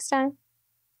 See you next time.